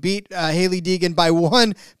actually beat Haley Deegan by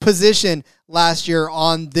 1 position last year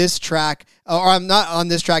on this track, or I'm not on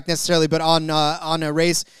this track necessarily, but on a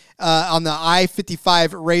race on the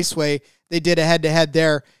I-55 Raceway. They did a head-to-head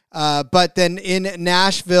there. But then in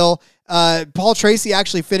Nashville, Paul Tracy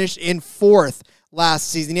actually finished in 4th last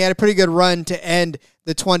season. He had a pretty good run to end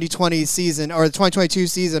the 2020 season, or the 2022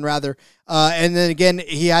 season, rather. And then again,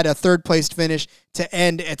 he had a 3rd-place finish to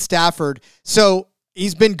end at Stafford. So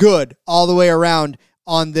he's been good all the way around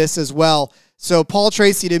on this as well. So Paul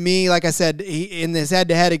Tracy, to me, like I said, in this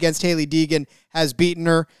head-to-head against Haley Deegan, has beaten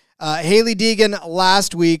her. Haley Deegan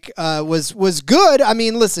last week was good. I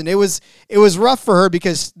mean, listen, it was rough for her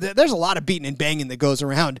because there's a lot of beating and banging that goes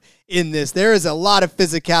around in this. There is a lot of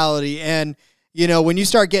physicality, and when you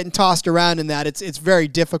start getting tossed around in that, it's very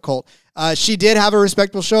difficult. She did have a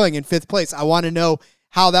respectable showing in 5th place. I want to know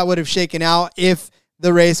how that would have shaken out if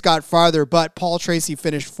the race got farther, but Paul Tracy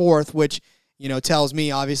finished 4th, which tells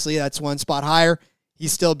me obviously that's 1 spot higher. He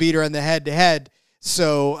still beat her in the head-to-head.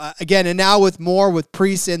 So, again, and now with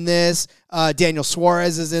Preece in this, Daniel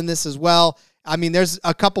Suarez is in this as well. I mean, there's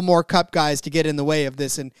a couple more Cup guys to get in the way of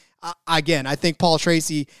this, and Again, I think Paul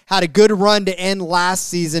Tracy had a good run to end last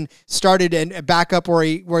season, started and back up where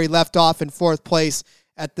he left off in 4th place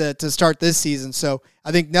to start this season. So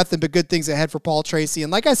I think nothing but good things ahead for Paul Tracy.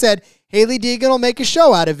 And like I said, Hailie Deegan will make a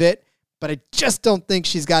show out of it, but I just don't think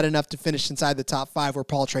she's got enough to finish inside the top 5 where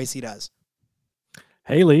Paul Tracy does.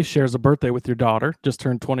 Hailie shares a birthday with your daughter. Just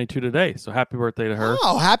turned 22 today, so happy birthday to her.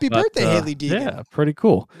 Oh, happy birthday, Hailie Deegan. Yeah, pretty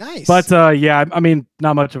cool. Nice. But, yeah, I mean,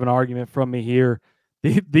 not much of an argument from me here.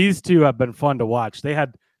 These two have been fun to watch. They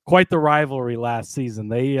had quite the rivalry last season.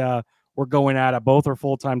 They were going at it. Both are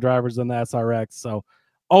full-time drivers in the SRX, so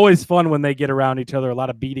always fun when they get around each other. A lot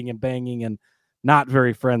of beating and banging and not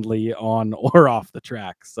very friendly on or off the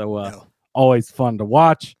track. So always fun to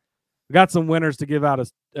watch. We got some winners to give out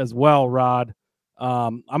as well, Rod.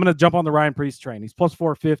 I'm going to jump on the Ryan Preece train. He's plus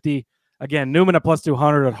 450. Again, Newman at plus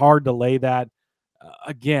 200. It's hard to lay that.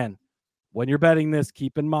 Again, when you're betting this,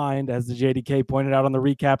 keep in mind, as the JDK pointed out on the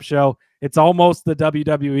recap show, it's almost the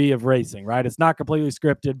WWE of racing, right? It's not completely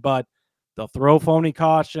scripted, but they'll throw phony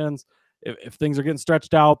cautions. If things are getting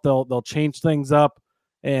stretched out, they'll change things up,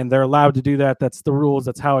 and they're allowed to do that. That's the rules.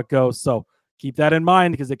 That's how it goes. So keep that in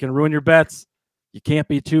mind because it can ruin your bets. You can't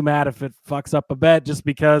be too mad if it fucks up a bet just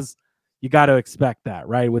because you got to expect that,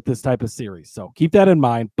 right, with this type of series. So keep that in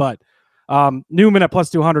mind. But Newman at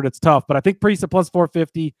plus 200, it's tough. But I think Preece at plus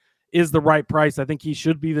 450 is the right price. I think he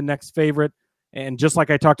should be the next favorite. And just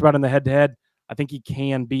like I talked about in the head-to-head, I think he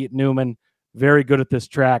can beat Newman. Very good at this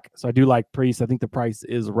track. So I do like Preece. I think the price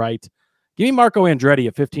is right. Give me Marco Andretti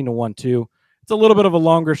at 15-1 too. It's a little bit of a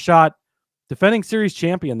longer shot. Defending series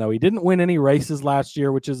champion, though. He didn't win any races last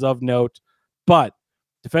year, which is of note. But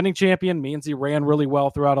defending champion means he ran really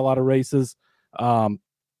well throughout a lot of races.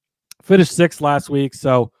 Finished 6th last week.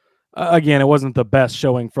 So, again, it wasn't the best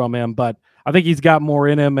showing from him. But I think he's got more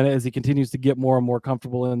in him and as he continues to get more and more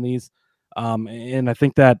comfortable in these. And I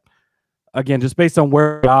think that, again, just based on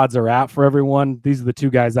where the odds are at for everyone, these are the two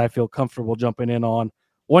guys I feel comfortable jumping in on.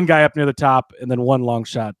 One guy up near the top and then one long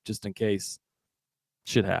shot just in case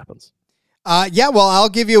shit happens. Yeah, well, I'll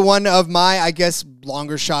give you one of my, I guess,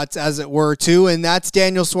 longer shots, as it were, too, and that's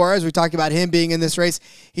Daniel Suarez. We talked about him being in this race.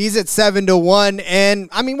 He's at 7-1, and,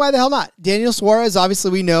 I mean, why the hell not? Daniel Suarez, obviously,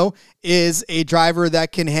 we know, is a driver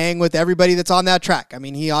that can hang with everybody that's on that track. I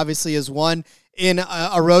mean, he obviously has won in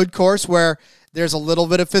a road course where there's a little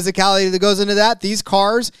bit of physicality that goes into that. These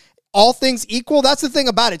cars, all things equal, that's the thing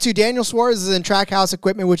about it, too. Daniel Suarez is in Trackhouse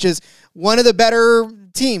Equipment, which is one of the better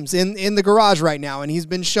teams in the garage right now, and he's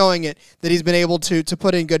been showing it that he's been able to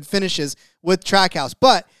put in good finishes with Trackhouse.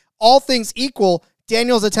 But all things equal,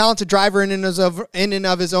 Daniel's a talented driver in and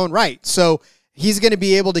of his own right. So he's going to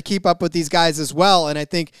be able to keep up with these guys as well. And I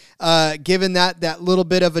think given that little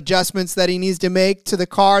bit of adjustments that he needs to make to the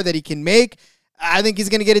car that he can make, I think he's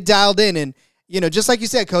going to get it dialed in. And, you know, just like you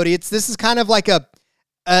said, Cody, this is kind of like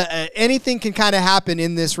anything can kind of happen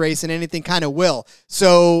in this race and anything kind of will.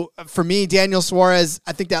 So for me, Daniel Suarez,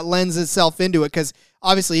 I think that lends itself into it because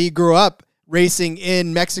obviously he grew up racing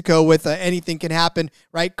in Mexico with anything can happen,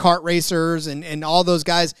 right? Kart racers and all those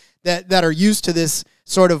guys that are used to this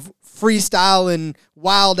sort of freestyle and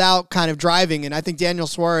wild out kind of driving. And I think Daniel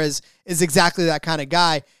Suarez is exactly that kind of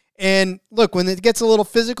guy. And look, when it gets a little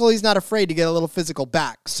physical, he's not afraid to get a little physical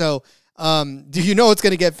back. So do you know it's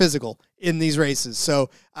going to get physical in these races?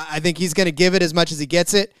 So I think he's going to give it as much as he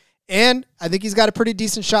gets it. And I think he's got a pretty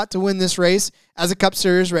decent shot to win this race as a Cup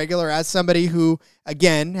Series regular, as somebody who,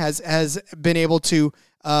 again, has been able to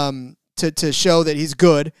show that he's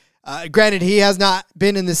good. Granted, he has not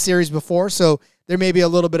been in this series before, so there may be a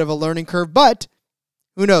little bit of a learning curve, but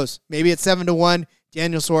who knows? Maybe at 7-1,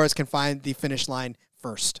 Daniel Suarez can find the finish line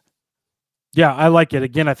first. Yeah, I like it.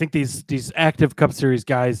 Again, I think these active Cup Series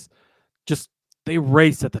guys, they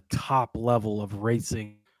race at the top level of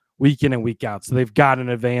racing week in and week out. So they've got an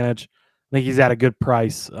advantage. I think he's at a good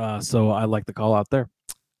price. So I like the call out there.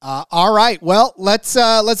 All right. Well, let's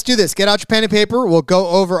do this. Get out your pen and paper. We'll go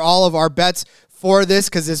over all of our bets for this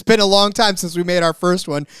because it's been a long time since we made our first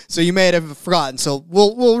one. So you may have forgotten. So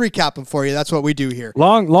we'll recap them for you. That's what we do here.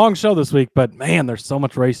 Long show this week, but man, there's so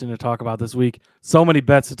much racing to talk about this week. So many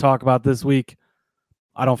bets to talk about this week.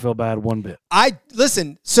 I don't feel bad one bit.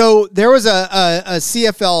 Listen, so there was a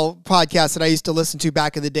CFL podcast that I used to listen to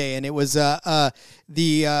back in the day, and it was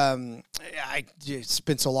it's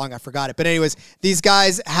been so long I forgot it. But anyways, these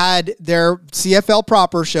guys had their CFL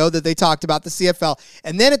proper show that they talked about the CFL.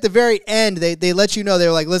 And then at the very end, they let you know, they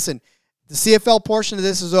were like, listen, the CFL portion of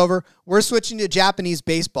this is over. We're switching to Japanese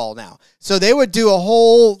baseball now. So they would do a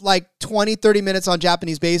whole 20, 30 minutes on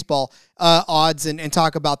Japanese baseball odds and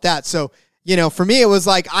talk about that. So, you know, for me, it was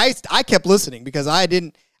like I kept listening because I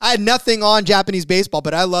I had nothing on Japanese baseball,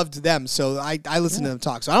 but I loved them, so I listened to them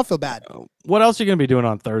talk, so I don't feel bad. What else are you going to be doing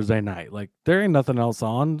on Thursday night? Like, there ain't nothing else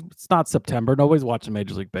on. It's not September. Nobody's watching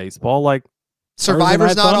Major League Baseball. Like,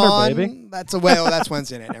 Survivor's not Thunder, on. baby. That's that's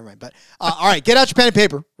Wednesday night. Never mind. But all right, get out your pen and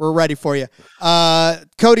paper. We're ready for you.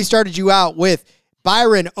 Cody started you out with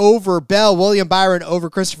Byron over Bell, William Byron over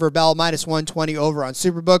Christopher Bell, -120 over on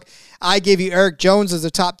Superbook. I gave you Eric Jones as a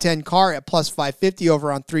top 10 car at +550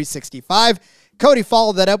 over on 365. Cody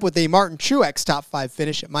followed that up with a Martin Truex top 5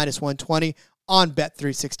 finish at -120 on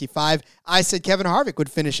Bet365. I said Kevin Harvick would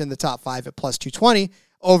finish in the top 5 at +220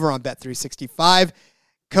 over on Bet365.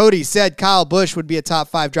 Cody said Kyle Busch would be a top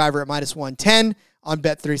 5 driver at -110 on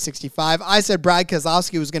Bet365. I said Brad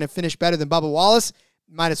Keselowski was going to finish better than Bubba Wallace,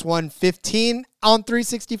 -115 on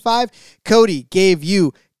 365. Cody gave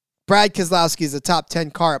you Brad Keselowski as a top 10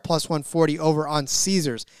 car at +140 over on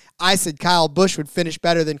Caesars. I said Kyle Busch would finish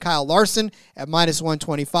better than Kyle Larson at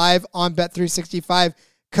 -125 on Bet365.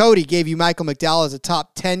 Cody gave you Michael McDowell as a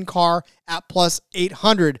top 10 car at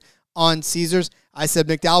 +800 on Caesars. I said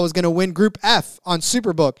McDowell was going to win Group F on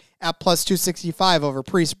Superbook at +265 over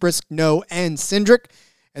Priest, Briscoe, and Cindric.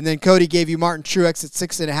 And then Cody gave you Martin Truex at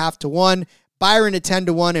 6.5 to 1, Byron at 10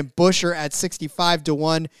 to 1, and Buescher at 65 to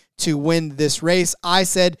 1 to win this race. I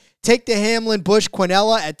said take the Hamlin, Busch,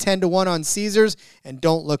 Quinella at 10 to 1 on Caesars, and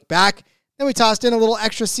don't look back. Then we tossed in a little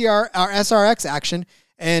extra SRX action,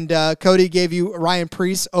 and Cody gave you Ryan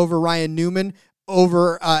Preece over Ryan Newman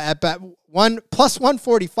over at bet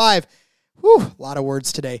 +145. Whew, a lot of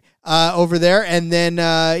words today over there. And then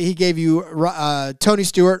he gave you Tony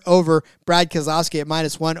Stewart over Brad Keselowski at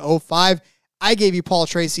 -105. I gave you Paul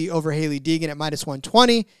Tracy over Haley Deegan at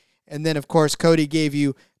 -120. And then, of course, Cody gave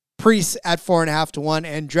you Preece at 4.5 to 1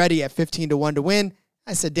 and Andretti at 15 to 1 to win.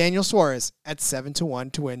 I said Daniel Suarez at 7 to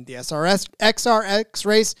 1 to win the SRX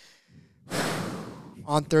race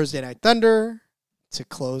on Thursday Night Thunder to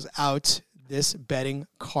close out this betting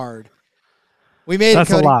card. We made That's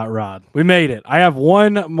it, Cody. a lot, Rod. We made it. I have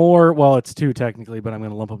one more. Well, it's two technically, but I'm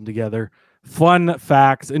going to lump them together. Fun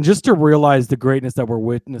facts, and just to realize the greatness that we're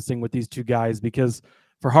witnessing with these two guys, because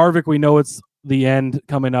for Harvick, we know it's the end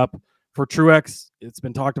coming up. For Truex, it's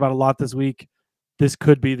been talked about a lot this week. This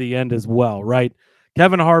could be the end as well, right?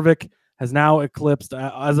 Kevin Harvick has now eclipsed,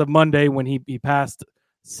 as of Monday, when he passed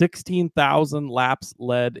 16,000 laps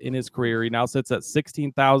led in his career. He now sits at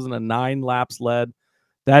 16,009 laps led.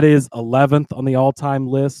 That is 11th on the all-time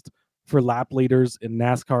list for lap leaders in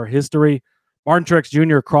NASCAR history. Martin Truex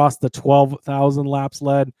Jr. crossed the 12,000 laps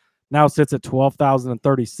led, now sits at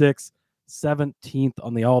 12,036, 17th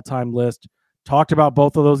on the all-time list. Talked about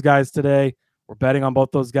both of those guys today. We're betting on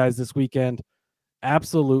both those guys this weekend.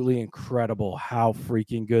 Absolutely incredible how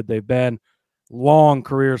freaking good they've been. Long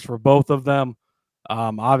careers for both of them.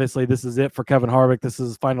 Obviously, this is it for Kevin Harvick. This is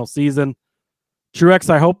his final season. Truex,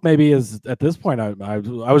 I hope maybe is at this point. I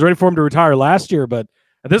was ready for him to retire last year, but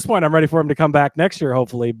at this point, I'm ready for him to come back next year,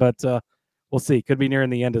 hopefully. But we'll see. Could be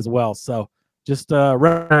nearing the end as well. So just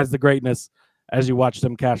recognize the greatness as you watch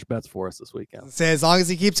them cash bets for us this weekend. Say as long as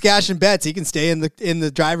he keeps cashing bets, he can stay in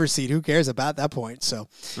the driver's seat. Who cares about that point? So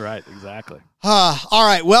right, exactly. All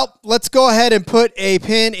right. Well, let's go ahead and put a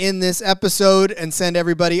pin in this episode and send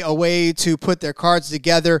everybody away to put their cards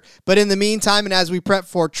together. But in the meantime, and as we prep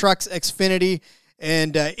for Trucks Xfinity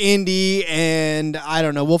and Indy, and I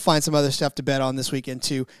don't know, we'll find some other stuff to bet on this weekend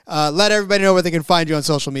too. Let everybody know where they can find you on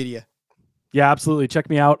social media. Yeah, absolutely. Check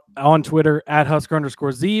me out on Twitter at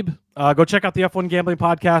Husker_Zeeb. Go check out the F1 Gambling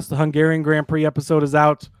Podcast. The Hungarian Grand Prix episode is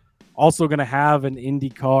out. Also going to have an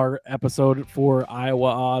IndyCar episode for Iowa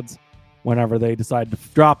odds whenever they decide to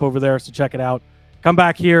drop over there. So check it out. Come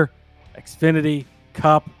back here. Xfinity,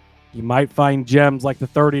 Cup. You might find gems like the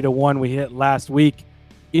 30 to 1 we hit last week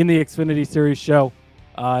in the Xfinity Series show.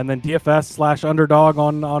 And then DFS/Underdog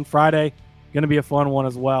on Friday. Going to be a fun one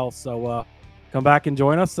as well. So come back and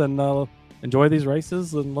join us and enjoy these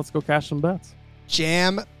races, and let's go cash some bets.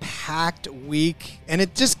 Jam-packed week, and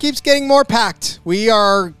it just keeps getting more packed. We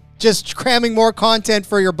are just cramming more content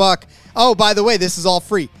for your buck. Oh, by the way, this is all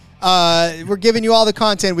free. We're giving you all the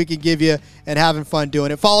content we can give you and having fun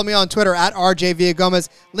doing it. Follow me on Twitter at RJ Villagomez.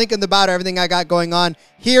 Link in the bio to everything I got going on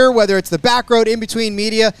here, whether it's the Back Road, In Between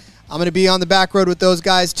Media. I'm going to be on the Back Road with those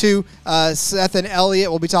guys too. Seth and Elliot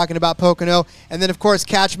will be talking about Pocono. And then, of course,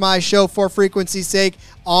 catch my show for frequency's sake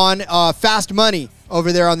on Fast Money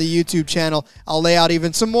over there on the YouTube channel. I'll lay out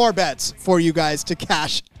even some more bets for you guys to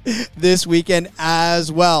cash this weekend as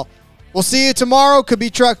well. We'll see you tomorrow. Could be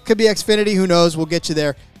Truck, could be Xfinity. Who knows? We'll get you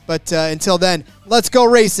there. But until then, let's go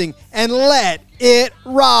racing and let it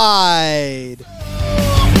ride.